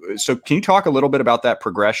 So can you talk a little bit about that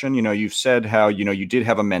progression? You've said how, you did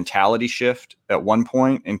have a mentality shift at one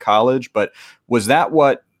point in college, but was that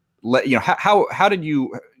what how did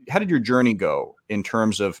your journey go in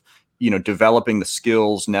terms of, developing the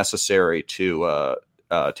skills necessary to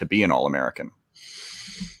be an All-American?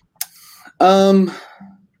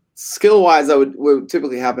 Skill wise, what would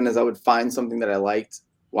typically happen is I would find something that I liked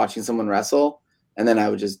watching someone wrestle, and then I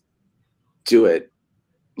would just do it.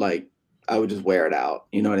 Like, I would just wear it out.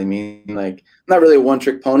 You know what I mean? Like, I'm not really a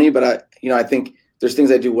one-trick pony, but I think there's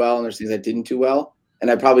things I do well and there's things I didn't do well. And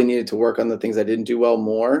I probably needed to work on the things I didn't do well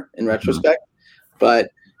more in retrospect. But,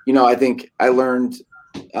 I think I learned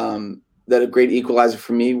that a great equalizer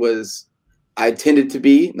for me was I tended to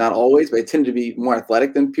be, not always, but I tended to be more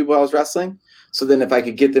athletic than people I was wrestling. So then if I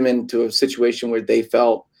could get them into a situation where they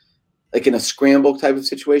felt like in a scramble type of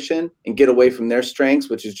situation and get away from their strengths,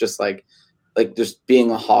 which is just like just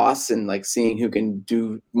being a hoss and like seeing who can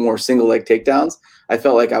do more single leg takedowns, I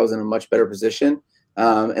felt like I was in a much better position.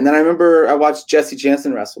 And then I remember I watched Jesse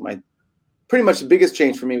Jansen wrestle. Pretty much the biggest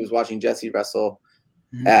change for me was watching Jesse wrestle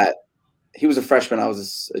he was a freshman. I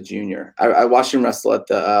was a junior. I watched him wrestle at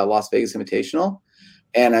the Las Vegas Invitational.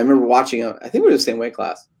 And I remember watching him. I think we were the same weight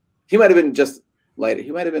class. He might've been just lighter.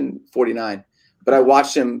 He might've been 49, but I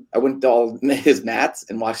watched him. I went to all his mats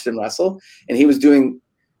and watched him wrestle. And he was doing,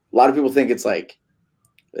 a lot of people think it's like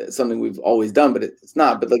something we've always done, but it's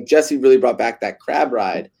not. But like Jesse really brought back that crab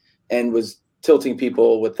ride and was tilting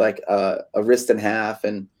people with like a wrist and half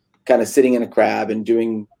and kind of sitting in a crab and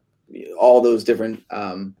doing all those different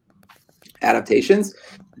adaptations.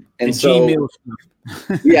 And so,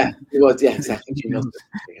 yeah, it was, exactly.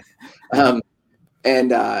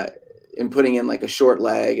 And putting in like a short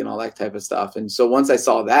leg and all that type of stuff. And so once I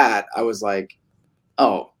saw that, I was like,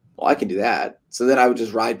 oh, well, I can do that. So then I would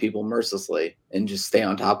just ride people mercilessly and just stay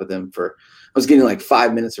on top of them I was getting like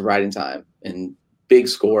 5 minutes of riding time and big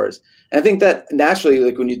scores. And I think that naturally,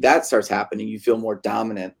 like when that starts happening, you feel more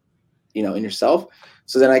dominant, in yourself.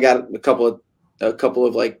 So then I got a couple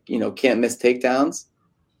of like, can't miss takedowns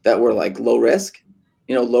that were like low risk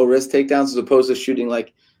takedowns, as opposed to shooting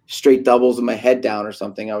like straight doubles with my head down or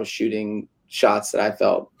something. I was shooting shots that I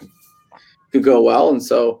felt could go well. And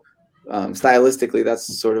so stylistically,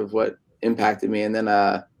 that's sort of what impacted me. And then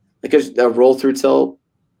like a roll through tilt,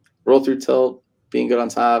 being good on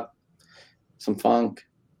top, some funk,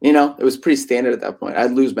 it was pretty standard at that point.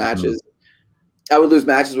 I'd lose matches. I would lose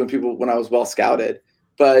matches when I was well scouted,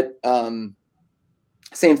 but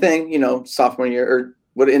same thing, sophomore year, or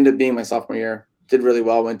what ended up being my sophomore year, did really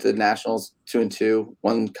well. Went to the nationals 2-2,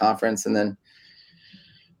 won conference, and then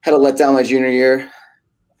had a letdown my junior year.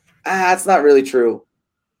 That's not really true.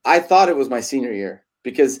 I thought it was my senior year,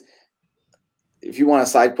 because if you want a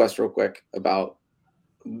side quest real quick about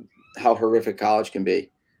how horrific college can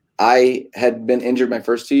be, I had been injured my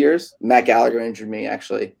first 2 years. Matt Gallagher injured me,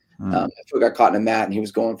 actually. I got caught in a mat, and he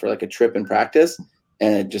was going for like a trip in practice,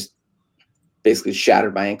 and it just basically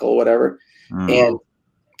shattered my ankle or whatever. And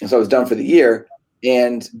so I was done for the year,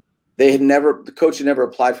 and the coach had never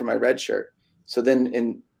applied for my red shirt. So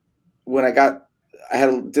then I had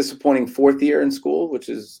a disappointing fourth year in school, which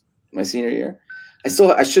is my senior year.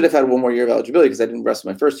 I should have had one more year of eligibility because I didn't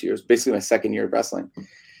wrestle my first year. It was basically my second year of wrestling.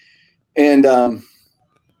 And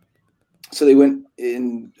so they went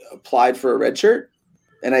and applied for a red shirt,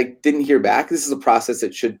 and I didn't hear back. This is a process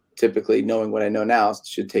that should typically, knowing what I know now,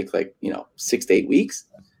 should take 6 to 8 weeks.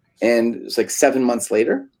 And it was like 7 months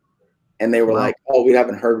later, and they were like, "Oh, we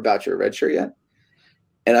haven't heard about your red shirt yet."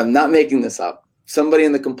 And I'm not making this up. Somebody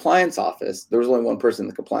in the compliance office, there was only one person in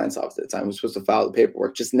the compliance office at the time who was supposed to file the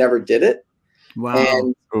paperwork, just never did it. Wow.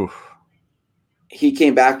 And he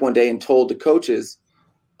came back one day and told the coaches,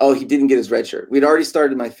 "Oh, he didn't get his red shirt." We'd already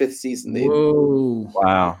started my 5th season. They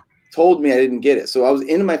told me I didn't get it. So I was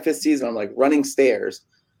into my 5th season. I'm like running stairs.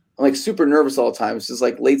 I'm like super nervous all the time. This is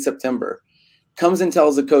like late September. Comes and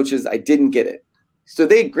tells the coaches I didn't get it. So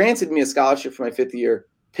they granted me a scholarship for my 5th year,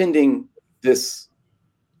 pending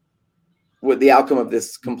with the outcome of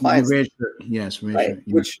this compliance. Red shirt. Yes, red right? shirt.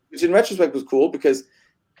 Yeah. Which in retrospect was cool, because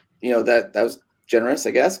that was generous,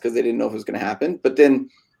 I guess, because they didn't know if it was going to happen. But then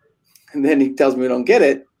he tells me we don't get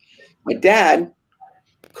it. My dad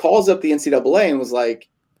calls up the NCAA and was like,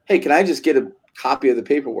 "Hey, can I just get a copy of the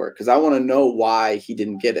paperwork? Because I want to know why he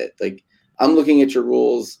didn't get it. Like, I'm looking at your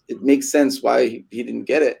rules. It makes sense why he didn't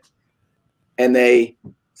get it." And they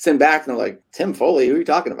send back and they're like, "Tim Foley, who are you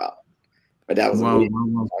talking about?" My dad was like,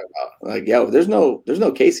 like, "Yo, there's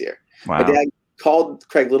no case here." Wow. My dad called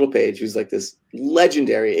Craig Littlepage, who's like this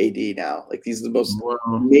legendary AD now. Like, he's the most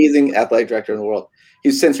amazing athletic director in the world.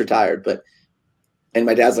 He's since retired, and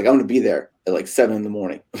my dad's like, "I'm going to be there at like 7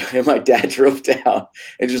 a.m. And my dad drove down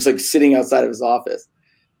and just like sitting outside of his office.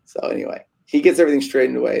 So anyway, he gets everything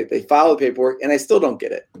straightened away. They file the paperwork, and I still don't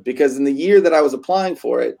get it, because in the year that I was applying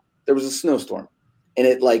for it, there was a snowstorm, and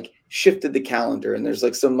it like shifted the calendar. And there's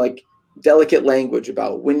like some like delicate language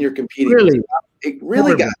about when you're competing. It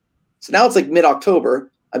really got. So now it's like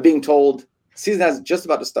mid-October. I'm being told season is just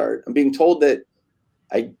about to start. I'm being told that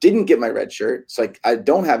I didn't get my red shirt, so I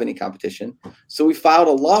don't have any competition. So we filed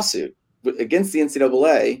a lawsuit against the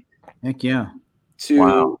NCAA. Heck yeah.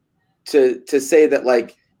 To say that,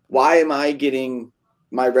 like, why am I getting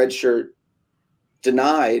my red shirt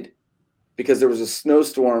denied because there was a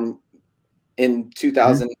snowstorm in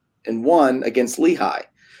 2001 against Lehigh?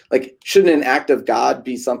 Like, shouldn't an act of God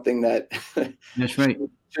be something that that's right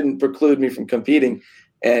shouldn't preclude me from competing?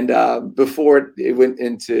 And before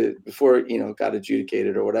it got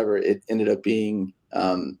adjudicated or whatever, it ended up being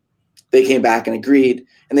they came back and agreed,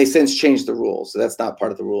 and they since changed the rules. So that's not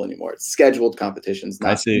part of the rule anymore. It's scheduled competitions.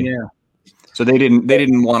 I see. Yeah. So they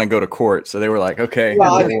didn't want to go to court. So they were like, okay.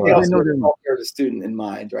 Well, I think they also had a student in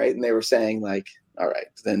mind, right? And they were saying like, all right,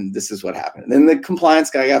 then this is what happened. And then the compliance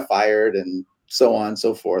guy got fired, and so on and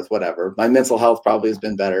so forth, whatever. My mental health probably has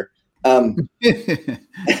been better. But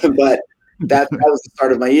that was the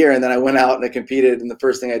start of my year. And then I went out and I competed, and the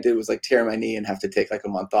first thing I did was like tear my knee and have to take like a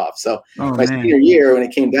month off. So senior year, when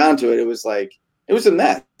it came down to it, it was like, it was a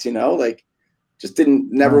mess, like just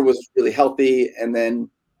never was really healthy. And then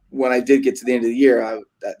when I did get to the end of the year,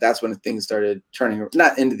 that's when things started turning,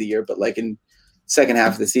 not end of the year, but like in second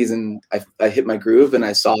half of the season, I hit my groove, and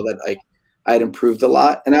I saw that like I had improved a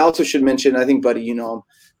lot. And I also should mention, I think, Buddy, you know him,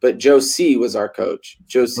 but Joe C was our coach.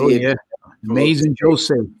 Joe C. Oh, yeah. Amazing Joe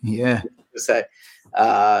C. Yeah.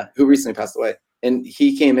 Who recently passed away. And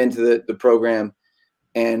he came into the program.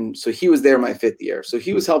 And so he was there my 5th year. So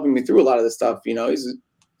he was helping me through a lot of this stuff. He's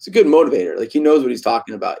a good motivator. Like, he knows what he's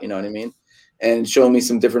talking about. You know what I mean? And showing me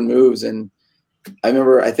some different moves. And I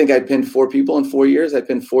remember, I think I pinned 4 people in 4 years. I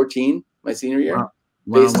pinned 14 my senior year. Wow.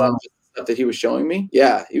 Based on the stuff that he was showing me.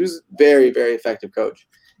 Yeah, he was very, very effective coach.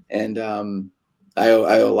 And I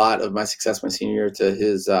owe a lot of my success my senior year to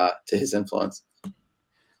his influence.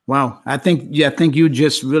 Wow. I think you're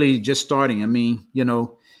just starting. I mean,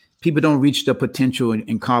 people don't reach their potential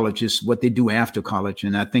in college. It's what they do after college.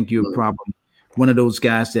 And I think you're probably one of those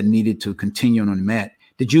guys that needed to continue on the mat.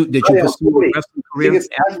 Did you pursue a wrestling career?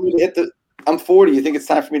 I'm 40. You think it's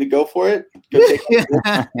time for me to go for it?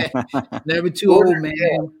 Never too old,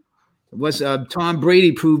 man. What's Tom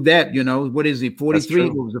Brady proved that, what is he, 43?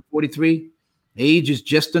 What was it, 43? Age is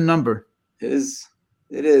just a number. It is.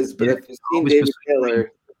 But Yeah, if you've seen David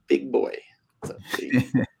Taylor, big boy.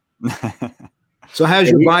 So how's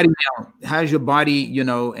your body now? How's your body,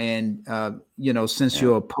 and since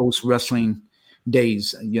your post wrestling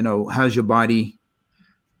days, how's your body?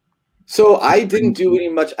 So I didn't do any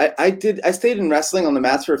much. I stayed in wrestling on the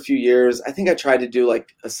mats for a few years. I think I tried to do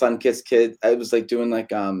like a Sun-Kissed Kid. I was like doing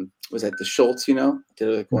like was that the Schultz, did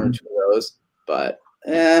like one or two of those. But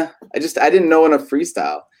I didn't know enough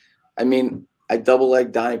freestyle. I mean, I double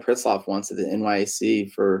legged Donnie Pritzloff once at the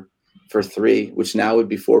NYAC for 3, which now would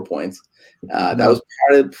be 4 points. That was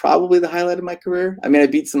probably the highlight of my career. I mean, I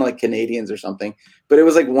beat some like Canadians or something, but it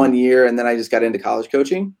was like 1 year, and then I just got into college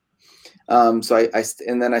coaching. So I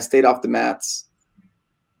stayed off the mats.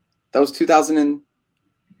 That was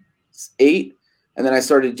 2008, and then I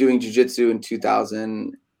started doing jiu-jitsu in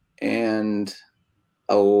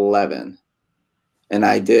 2011, and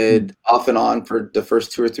I did off and on for the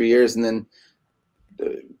first 2 or 3 years, and then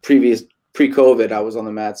pre-COVID, I was on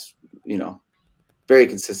the mats, very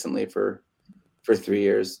consistently for 3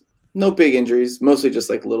 years. No big injuries, mostly just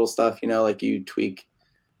like little stuff, like you tweak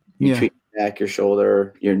your neck, your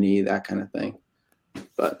shoulder, your knee, that kind of thing.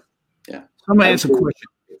 But yeah. I'm gonna ask a question.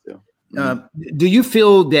 Do you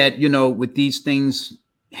feel that, with these things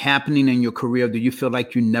happening in your career, do you feel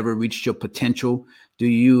like you never reached your potential? Do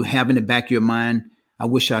you have in the back of your mind, I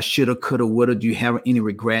wish I shoulda, coulda, woulda? Do you have any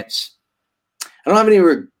regrets? I don't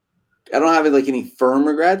have like any firm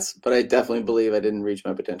regrets, but I definitely believe I didn't reach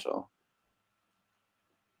my potential.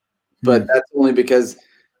 But that's only because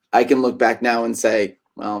I can look back now and say,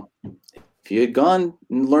 well, if you had gone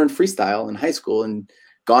and learned freestyle in high school and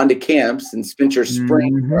gone to camps and spent your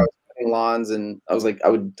spring where I was cutting lawns, and I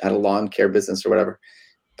had a lawn care business or whatever.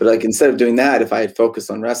 But like, instead of doing that, if I had focused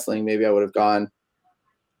on wrestling, maybe I would have gone,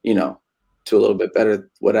 to a little bit better,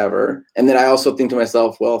 whatever. And then I also think to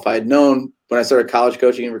myself, well, if I had known when I started college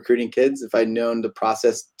coaching and recruiting kids, if I'd known the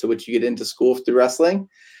process to which you get into school through wrestling,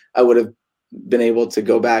 I would have been able to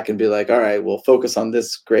go back and be like, all right, we'll focus on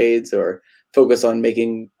this grades, or focus on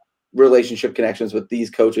making relationship connections with these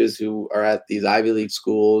coaches who are at these Ivy League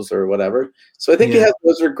schools or whatever. So I think you have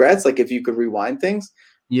those regrets, like if you could rewind things.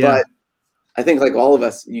 Yeah. But I think like all of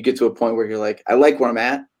us, you get to a point where you're like, I like where I'm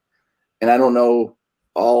at, and I don't know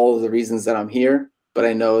all the reasons that I'm here, but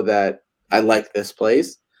I know that I like this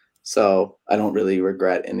place. So I don't really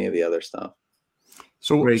regret any of the other stuff.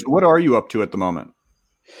 So what are you up to at the moment?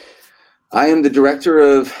 I am the director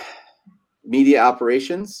of media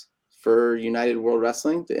operations for United World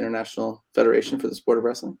Wrestling, the international federation for the sport of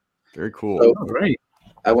wrestling. Very cool. So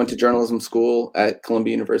I went to journalism school at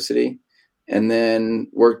Columbia University, and then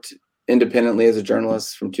worked independently as a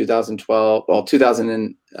journalist from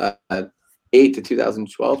 2008 to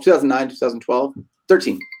 2012, 2009, 2012,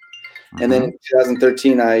 13. And then in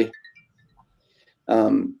 2013,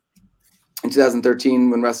 in 2013,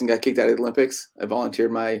 when wrestling got kicked out of the Olympics, I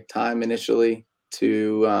volunteered my time initially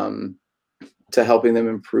to helping them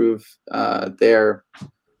improve their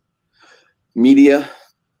media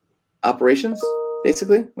operations,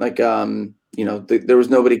 basically. Like, there was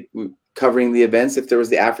nobody covering the events. If there was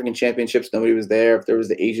the African championships, nobody was there. If there was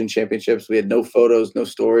the Asian championships, we had no photos, no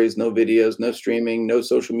stories, no videos, no streaming, no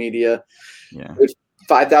social media. Yeah. There's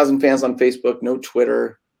 5,000 fans on Facebook, no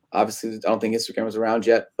Twitter. Obviously, I don't think Instagram was around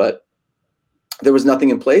yet, but there was nothing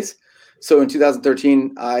in place. So in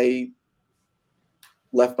 2013, I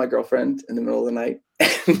left my girlfriend in the middle of the night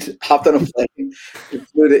and hopped on a plane and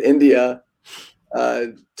flew to India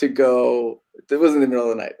to go. It wasn't in the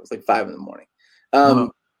middle of the night. It was like 5 a.m.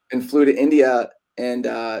 And flew to India and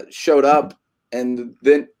showed up. And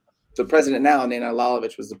then the president now, Nana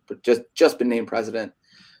Lalovich, was just been named president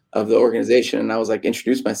of the organization. And I was like,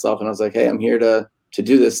 introduced myself, and I was like, hey, I'm here to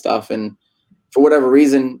do this stuff. And for whatever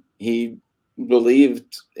reason, he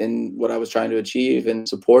believed in what I was trying to achieve and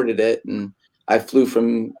supported it. And I flew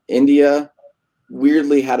from India,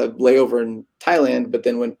 weirdly had a layover in Thailand, but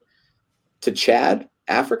then went to Chad,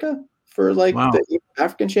 Africa for the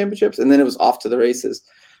African championships. And then it was off to the races.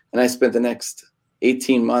 And I spent the next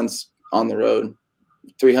 18 months on the road,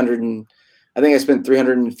 I think I spent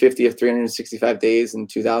 350 of 365 days in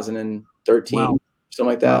 2013, something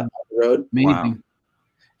like that, on the road. Amazing. Wow.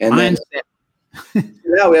 And then,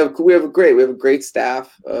 we have a great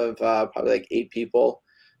staff of probably like 8 people,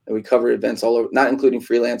 and we cover events all over, not including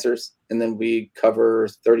freelancers. And then we cover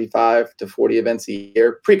 35 to 40 events a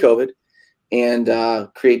year pre-COVID, and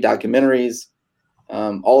create documentaries.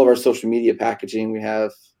 All of our social media packaging, we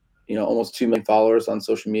have, almost 2 million followers on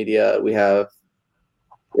social media. We're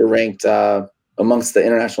ranked amongst the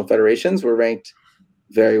international federations. We're ranked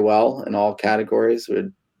very well in all categories.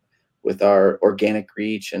 We're with our organic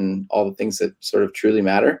reach and all the things that sort of truly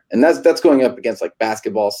matter. And that's going up against like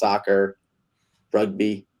basketball, soccer,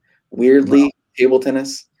 rugby, weirdly, table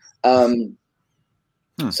tennis.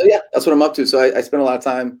 So yeah, that's what I'm up to. So I spend a lot of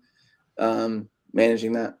time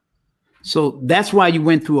managing that. So that's why you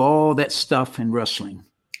went through all that stuff in wrestling,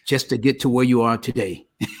 just to get to where you are today.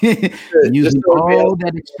 And using all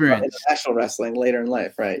that experience. International wrestling later in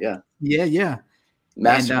life, right? Yeah. Yeah.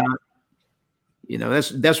 Master. And, you know,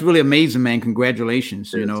 that's really amazing, man.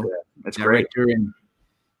 Congratulations. You know, that's great. Right there, and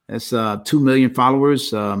that's 2 million followers.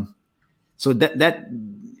 So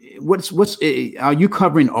what's are you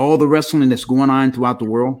covering all the wrestling that's going on throughout the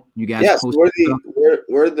world? You guys? Yes,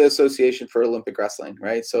 we're the Association for Olympic Wrestling,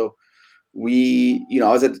 right? So I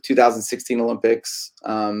was at the 2016 Olympics.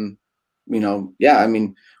 I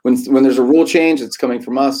mean, when there's a rule change, it's coming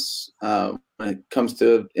from us. When it comes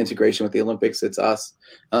to integration with the Olympics, it's us.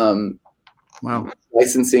 Wow.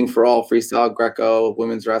 Licensing for all freestyle, Greco,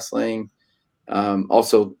 women's wrestling,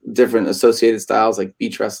 also different associated styles like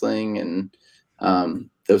beach wrestling and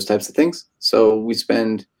those types of things. So we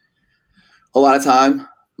spend a lot of time,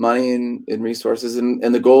 money, and resources.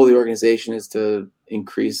 And the goal of the organization is to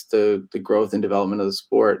increase the growth and development of the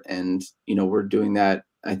sport. And, we're doing that.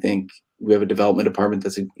 I think we have a development department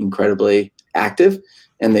that's incredibly active,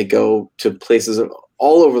 and they go to places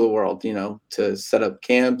all over the world, to set up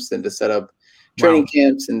camps and to set up training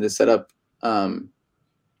camps and to set up,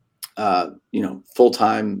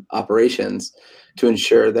 full-time operations to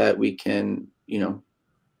ensure that we can,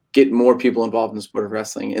 get more people involved in the sport of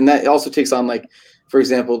wrestling. And that also takes on, like, for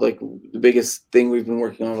example, like the biggest thing we've been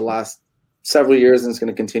working on the last several years, and it's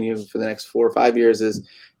going to continue for the next 4 or 5 years, is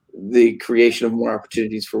the creation of more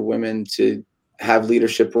opportunities for women to have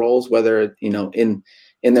leadership roles, whether, in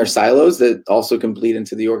their silos that also can bleed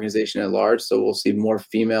into the organization at large. So we'll see more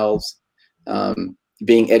females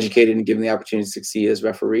being educated and given the opportunity to succeed as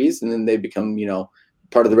referees. And then they become,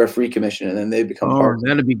 part of the referee commission, and then they become part.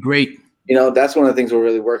 That'd be great. That's one of the things we're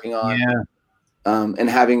really working on. Yeah. And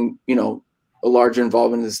having, a larger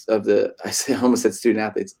involvement of the student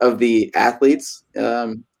athletes, of the athletes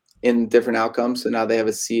in different outcomes. So now they have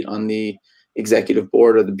a seat on the executive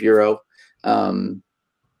board or the bureau. So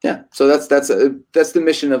that's the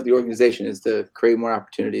mission of the organization, is to create more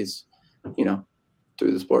opportunities,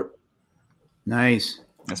 through the sport. Nice.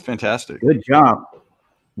 That's fantastic. Good job.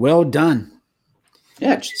 Well done.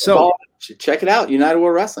 Yeah. So check it out. United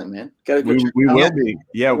World Wrestling, man. We will be.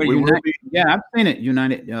 Yeah, we will be. Yeah, I've seen it.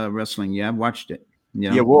 United Wrestling. Yeah, I've watched it.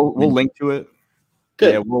 Yeah, we'll link to it.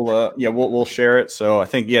 Good. Yeah, we'll share it. So I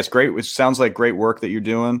think it's great. It sounds like great work that you're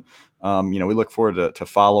doing. We look forward to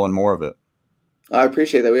following more of it. I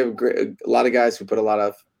appreciate that. We have a lot of guys who put a lot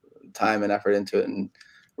of time and effort into it, and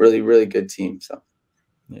really, really good team. So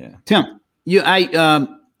yeah, Tim, I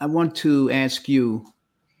want to ask you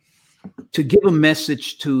to give a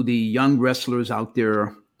message to the young wrestlers out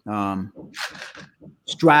there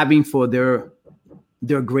striving for their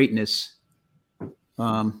greatness.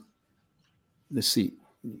 Let's see.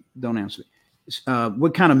 Don't answer.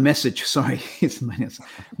 What kind of message? Sorry,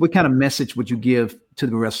 what kind of message would you give to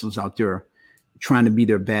the wrestlers out there trying to be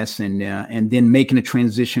their best, and then making a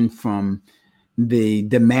transition from the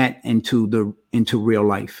mat into real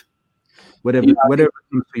life? Whatever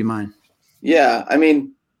comes to your mind. Yeah, I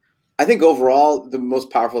mean, I think overall the most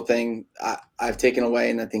powerful thing I've taken away,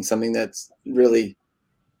 and I think something that's really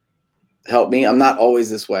helped me. I'm not always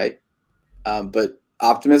this way, but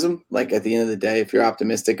optimism. Like, at the end of the day, if you're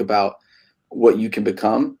optimistic about what you can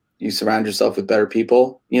become, you surround yourself with better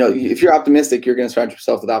people. If you're optimistic, you're going to surround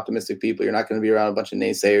yourself with optimistic people. You're not going to be around a bunch of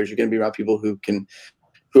naysayers. You're going to be around people who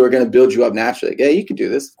are going to build you up naturally. Like, hey, you can do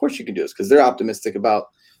this. Of course you can do this, because they're optimistic about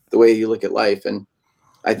the way you look at life. And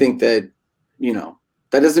I think that,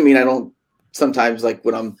 that doesn't mean I don't sometimes, like,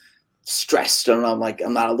 when I'm stressed and I'm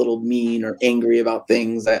not a little mean or angry about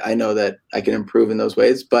things, I know that I can improve in those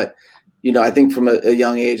ways. But, I think from a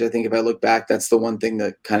young age, I think if I look back, that's the one thing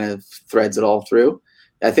that kind of threads it all through.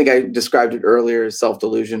 I think I described it earlier as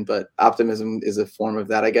self-delusion, but optimism is a form of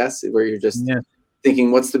that, I guess, where you're just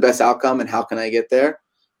thinking, what's the best outcome and how can I get there?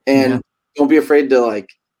 And don't be afraid to,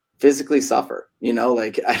 physically suffer, I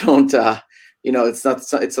don't, it's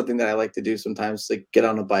something that I like to do sometimes, like get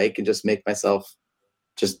on a bike and just make myself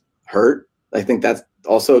just hurt. I think that's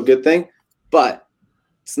also a good thing, but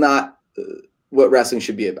it's not what wrestling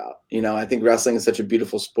should be about. I think wrestling is such a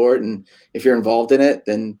beautiful sport, and if you're involved in it,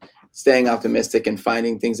 then staying optimistic and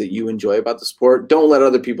finding things that you enjoy about the sport. Don't let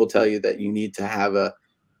other people tell you that you need to have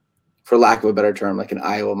for lack of a better term, like an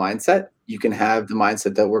Iowa mindset. You can have the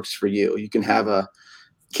mindset that works for you. You can have a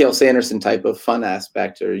Cael Sanderson type of fun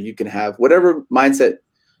aspect, or you can have whatever mindset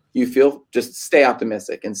you feel, just stay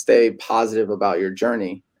optimistic and stay positive about your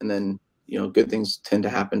journey. And then, good things tend to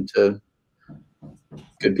happen to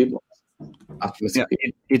good people. Optimistic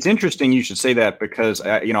people. It's interesting you should say that, because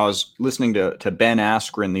I was listening to Ben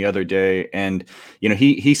Askren the other day, and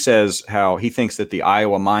he says how he thinks that the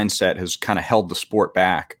Iowa mindset has kind of held the sport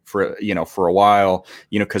back for a while,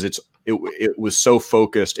 because it was so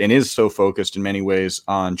focused, and is so focused in many ways,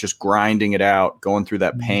 on just grinding it out, going through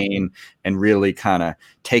that pain, and really kind of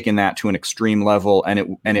taking that to an extreme level,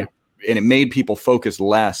 and it made people focus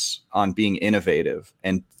less on being innovative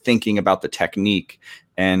and thinking about the technique.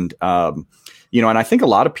 And, and I think a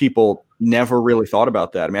lot of people never really thought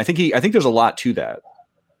about that. I mean, I think there's a lot to that.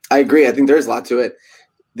 I agree. I think there's a lot to it.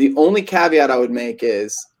 The only caveat I would make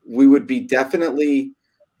is we would be definitely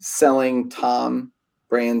selling Tom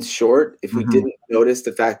Brands short if we didn't notice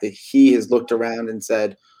the fact that he has looked around and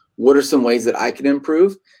said, what are some ways that I can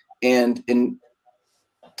improve? And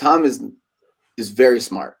Tom is very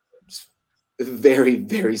smart, a very,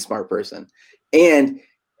 very smart person. And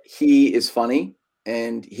he is funny.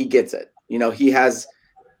 And he gets it. He has,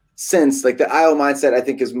 since like the Iowa mindset, I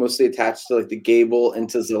think is mostly attached to like the Gable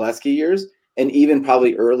into Zaleski years, and even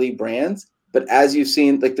probably early Brands. But as you've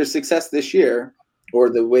seen, like their success this year,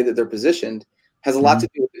 or the way that they're positioned, has a lot to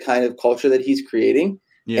do with the kind of culture that he's creating,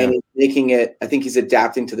 and he's making it. I think he's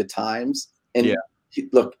adapting to the times. And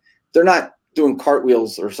look, they're not doing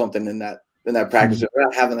cartwheels or something in that practice. They're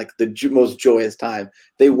not having like the most joyous time.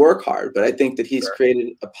 They work hard, but I think that he's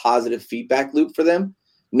created a positive feedback loop for them,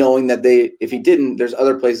 knowing that if he didn't, there's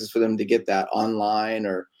other places for them to get that online,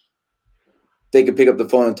 or they could pick up the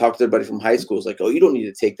phone and talk to their buddy from high school. It's like, oh, you don't need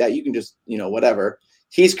to take that. You can just, whatever.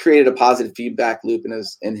 He's created a positive feedback loop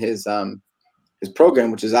in his program,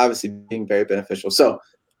 which is obviously being very beneficial. So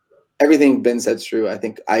everything Ben said's true. I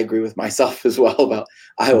think I agree with myself as well about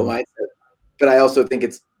Iowa mindset, but I also think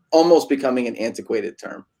it's almost becoming an antiquated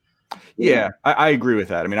term. Yeah, I agree with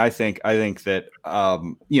that. I mean, I think that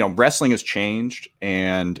wrestling has changed,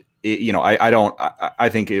 and I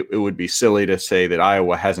think it would be silly to say that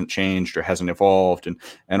Iowa hasn't changed or hasn't evolved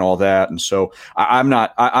and all that. And so I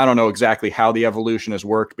don't know exactly how the evolution has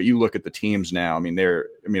worked, but you look at the teams now. I mean,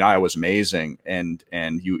 Iowa's amazing, and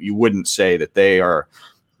you wouldn't say that they are,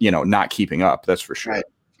 not keeping up. That's for sure.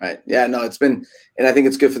 Right. Yeah, no, it's been, and I think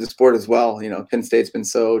it's good for the sport as well. Penn State's been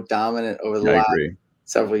so dominant over the last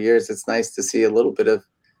several years. It's nice to see a little bit of,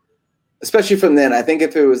 especially from then. I think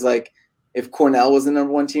if it was like, if Cornell was the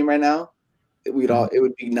number one team right now, it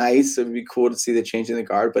would be nice. It would be cool to see the change in the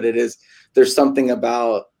guard, but there's something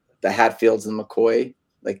about the Hatfields and McCoy,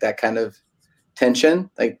 like that kind of tension,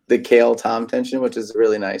 like the Kale Tom tension, which is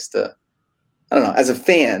really nice to, I don't know, as a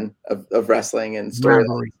fan of wrestling and story.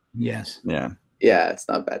 Yes. Yeah, it's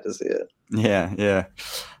not bad to see it. Yeah.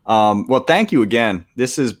 Well, thank you again.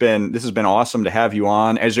 This has been awesome to have you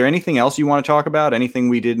on. Is there anything else you want to talk about? Anything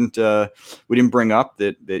we didn't bring up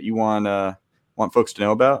that you want folks to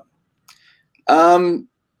know about?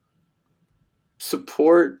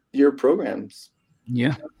 Support your programs.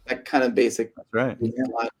 Yeah, that kind of basic. That's right. You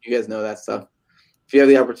guys know that stuff. If you have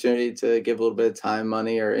the opportunity to give a little bit of time,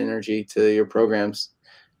 money, or energy to your programs,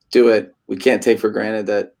 do it. We can't take for granted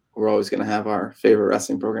that we're always going to have our favorite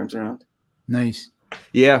wrestling programs around. Nice.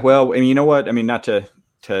 Yeah. Well, and you know what? I mean, not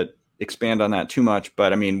to expand on that too much,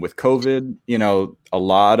 but I mean, with COVID, a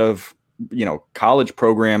lot of, college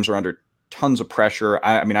programs are under tons of pressure.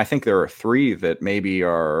 I mean, I think there are 3 that maybe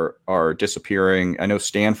are disappearing. I know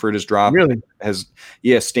Stanford has dropped. Really?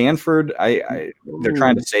 Stanford, they're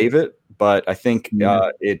trying to save it, but I think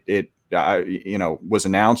it was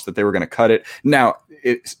announced that they were going to cut it. Now,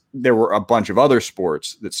 there were a bunch of other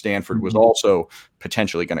sports that Stanford was also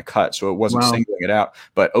potentially going to cut, so it wasn't singling it out.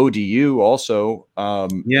 But ODU also,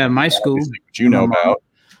 my school, which you know about,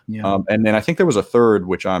 and then I think there was a third,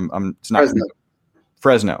 which it's not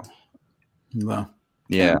Fresno. Wow.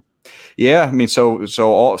 Yeah. I mean, so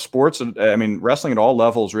all sports. I mean, wrestling at all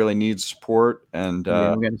levels really needs support, and we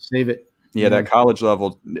got to save it. Yeah, that college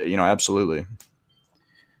level, absolutely.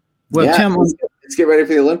 Well, Tim, let's get ready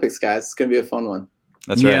for the Olympics, guys. It's going to be a fun one.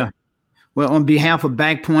 That's right. Well, on behalf of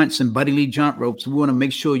Back Points and Buddy Lee Jump Ropes, we want to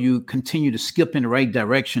make sure you continue to skip in the right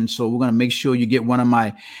direction. So we're going to make sure you get one of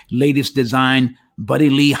my latest design Buddy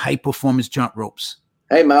Lee high performance jump ropes.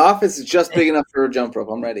 Hey, my office is just big enough for a jump rope.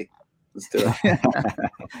 I'm ready. Let's do it.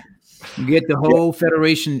 You get the whole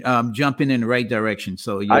federation jumping in the right direction.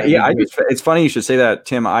 So it's funny you should say that,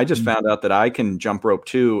 Tim. I just found out that I can jump rope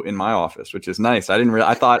too in my office, which is nice. I didn't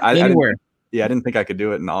I didn't think I could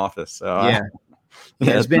do it in the office. So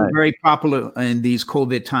it's been very popular in these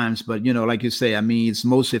COVID times, but like you say, I mean, it's the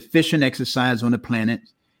most efficient exercise on the planet.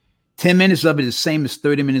 10 minutes of it is the same as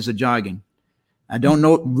 30 minutes of jogging. I don't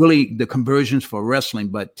know really the conversions for wrestling,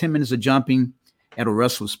 but 10 minutes of jumping at a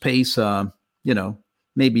wrestler's pace,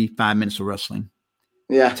 maybe 5 minutes of wrestling.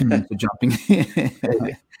 Yeah. 10 minutes of jumping.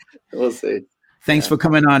 We'll see. Thanks for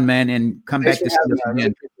coming on, man, and come back to see us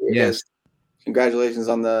again. Yes. Congratulations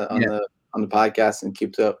on the podcast, and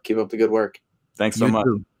keep up the good work. Thanks so much.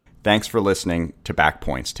 Too. Thanks for listening to Back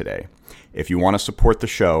Points today. If you want to support the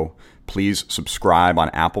show, please subscribe on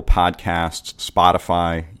Apple Podcasts,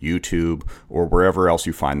 Spotify, YouTube, or wherever else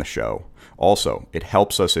you find the show. Also, it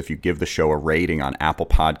helps us if you give the show a rating on Apple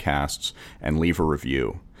Podcasts and leave a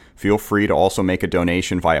review. Feel free to also make a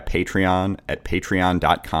donation via Patreon at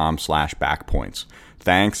patreon.com/backpoints.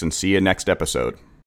 Thanks, and see you next episode.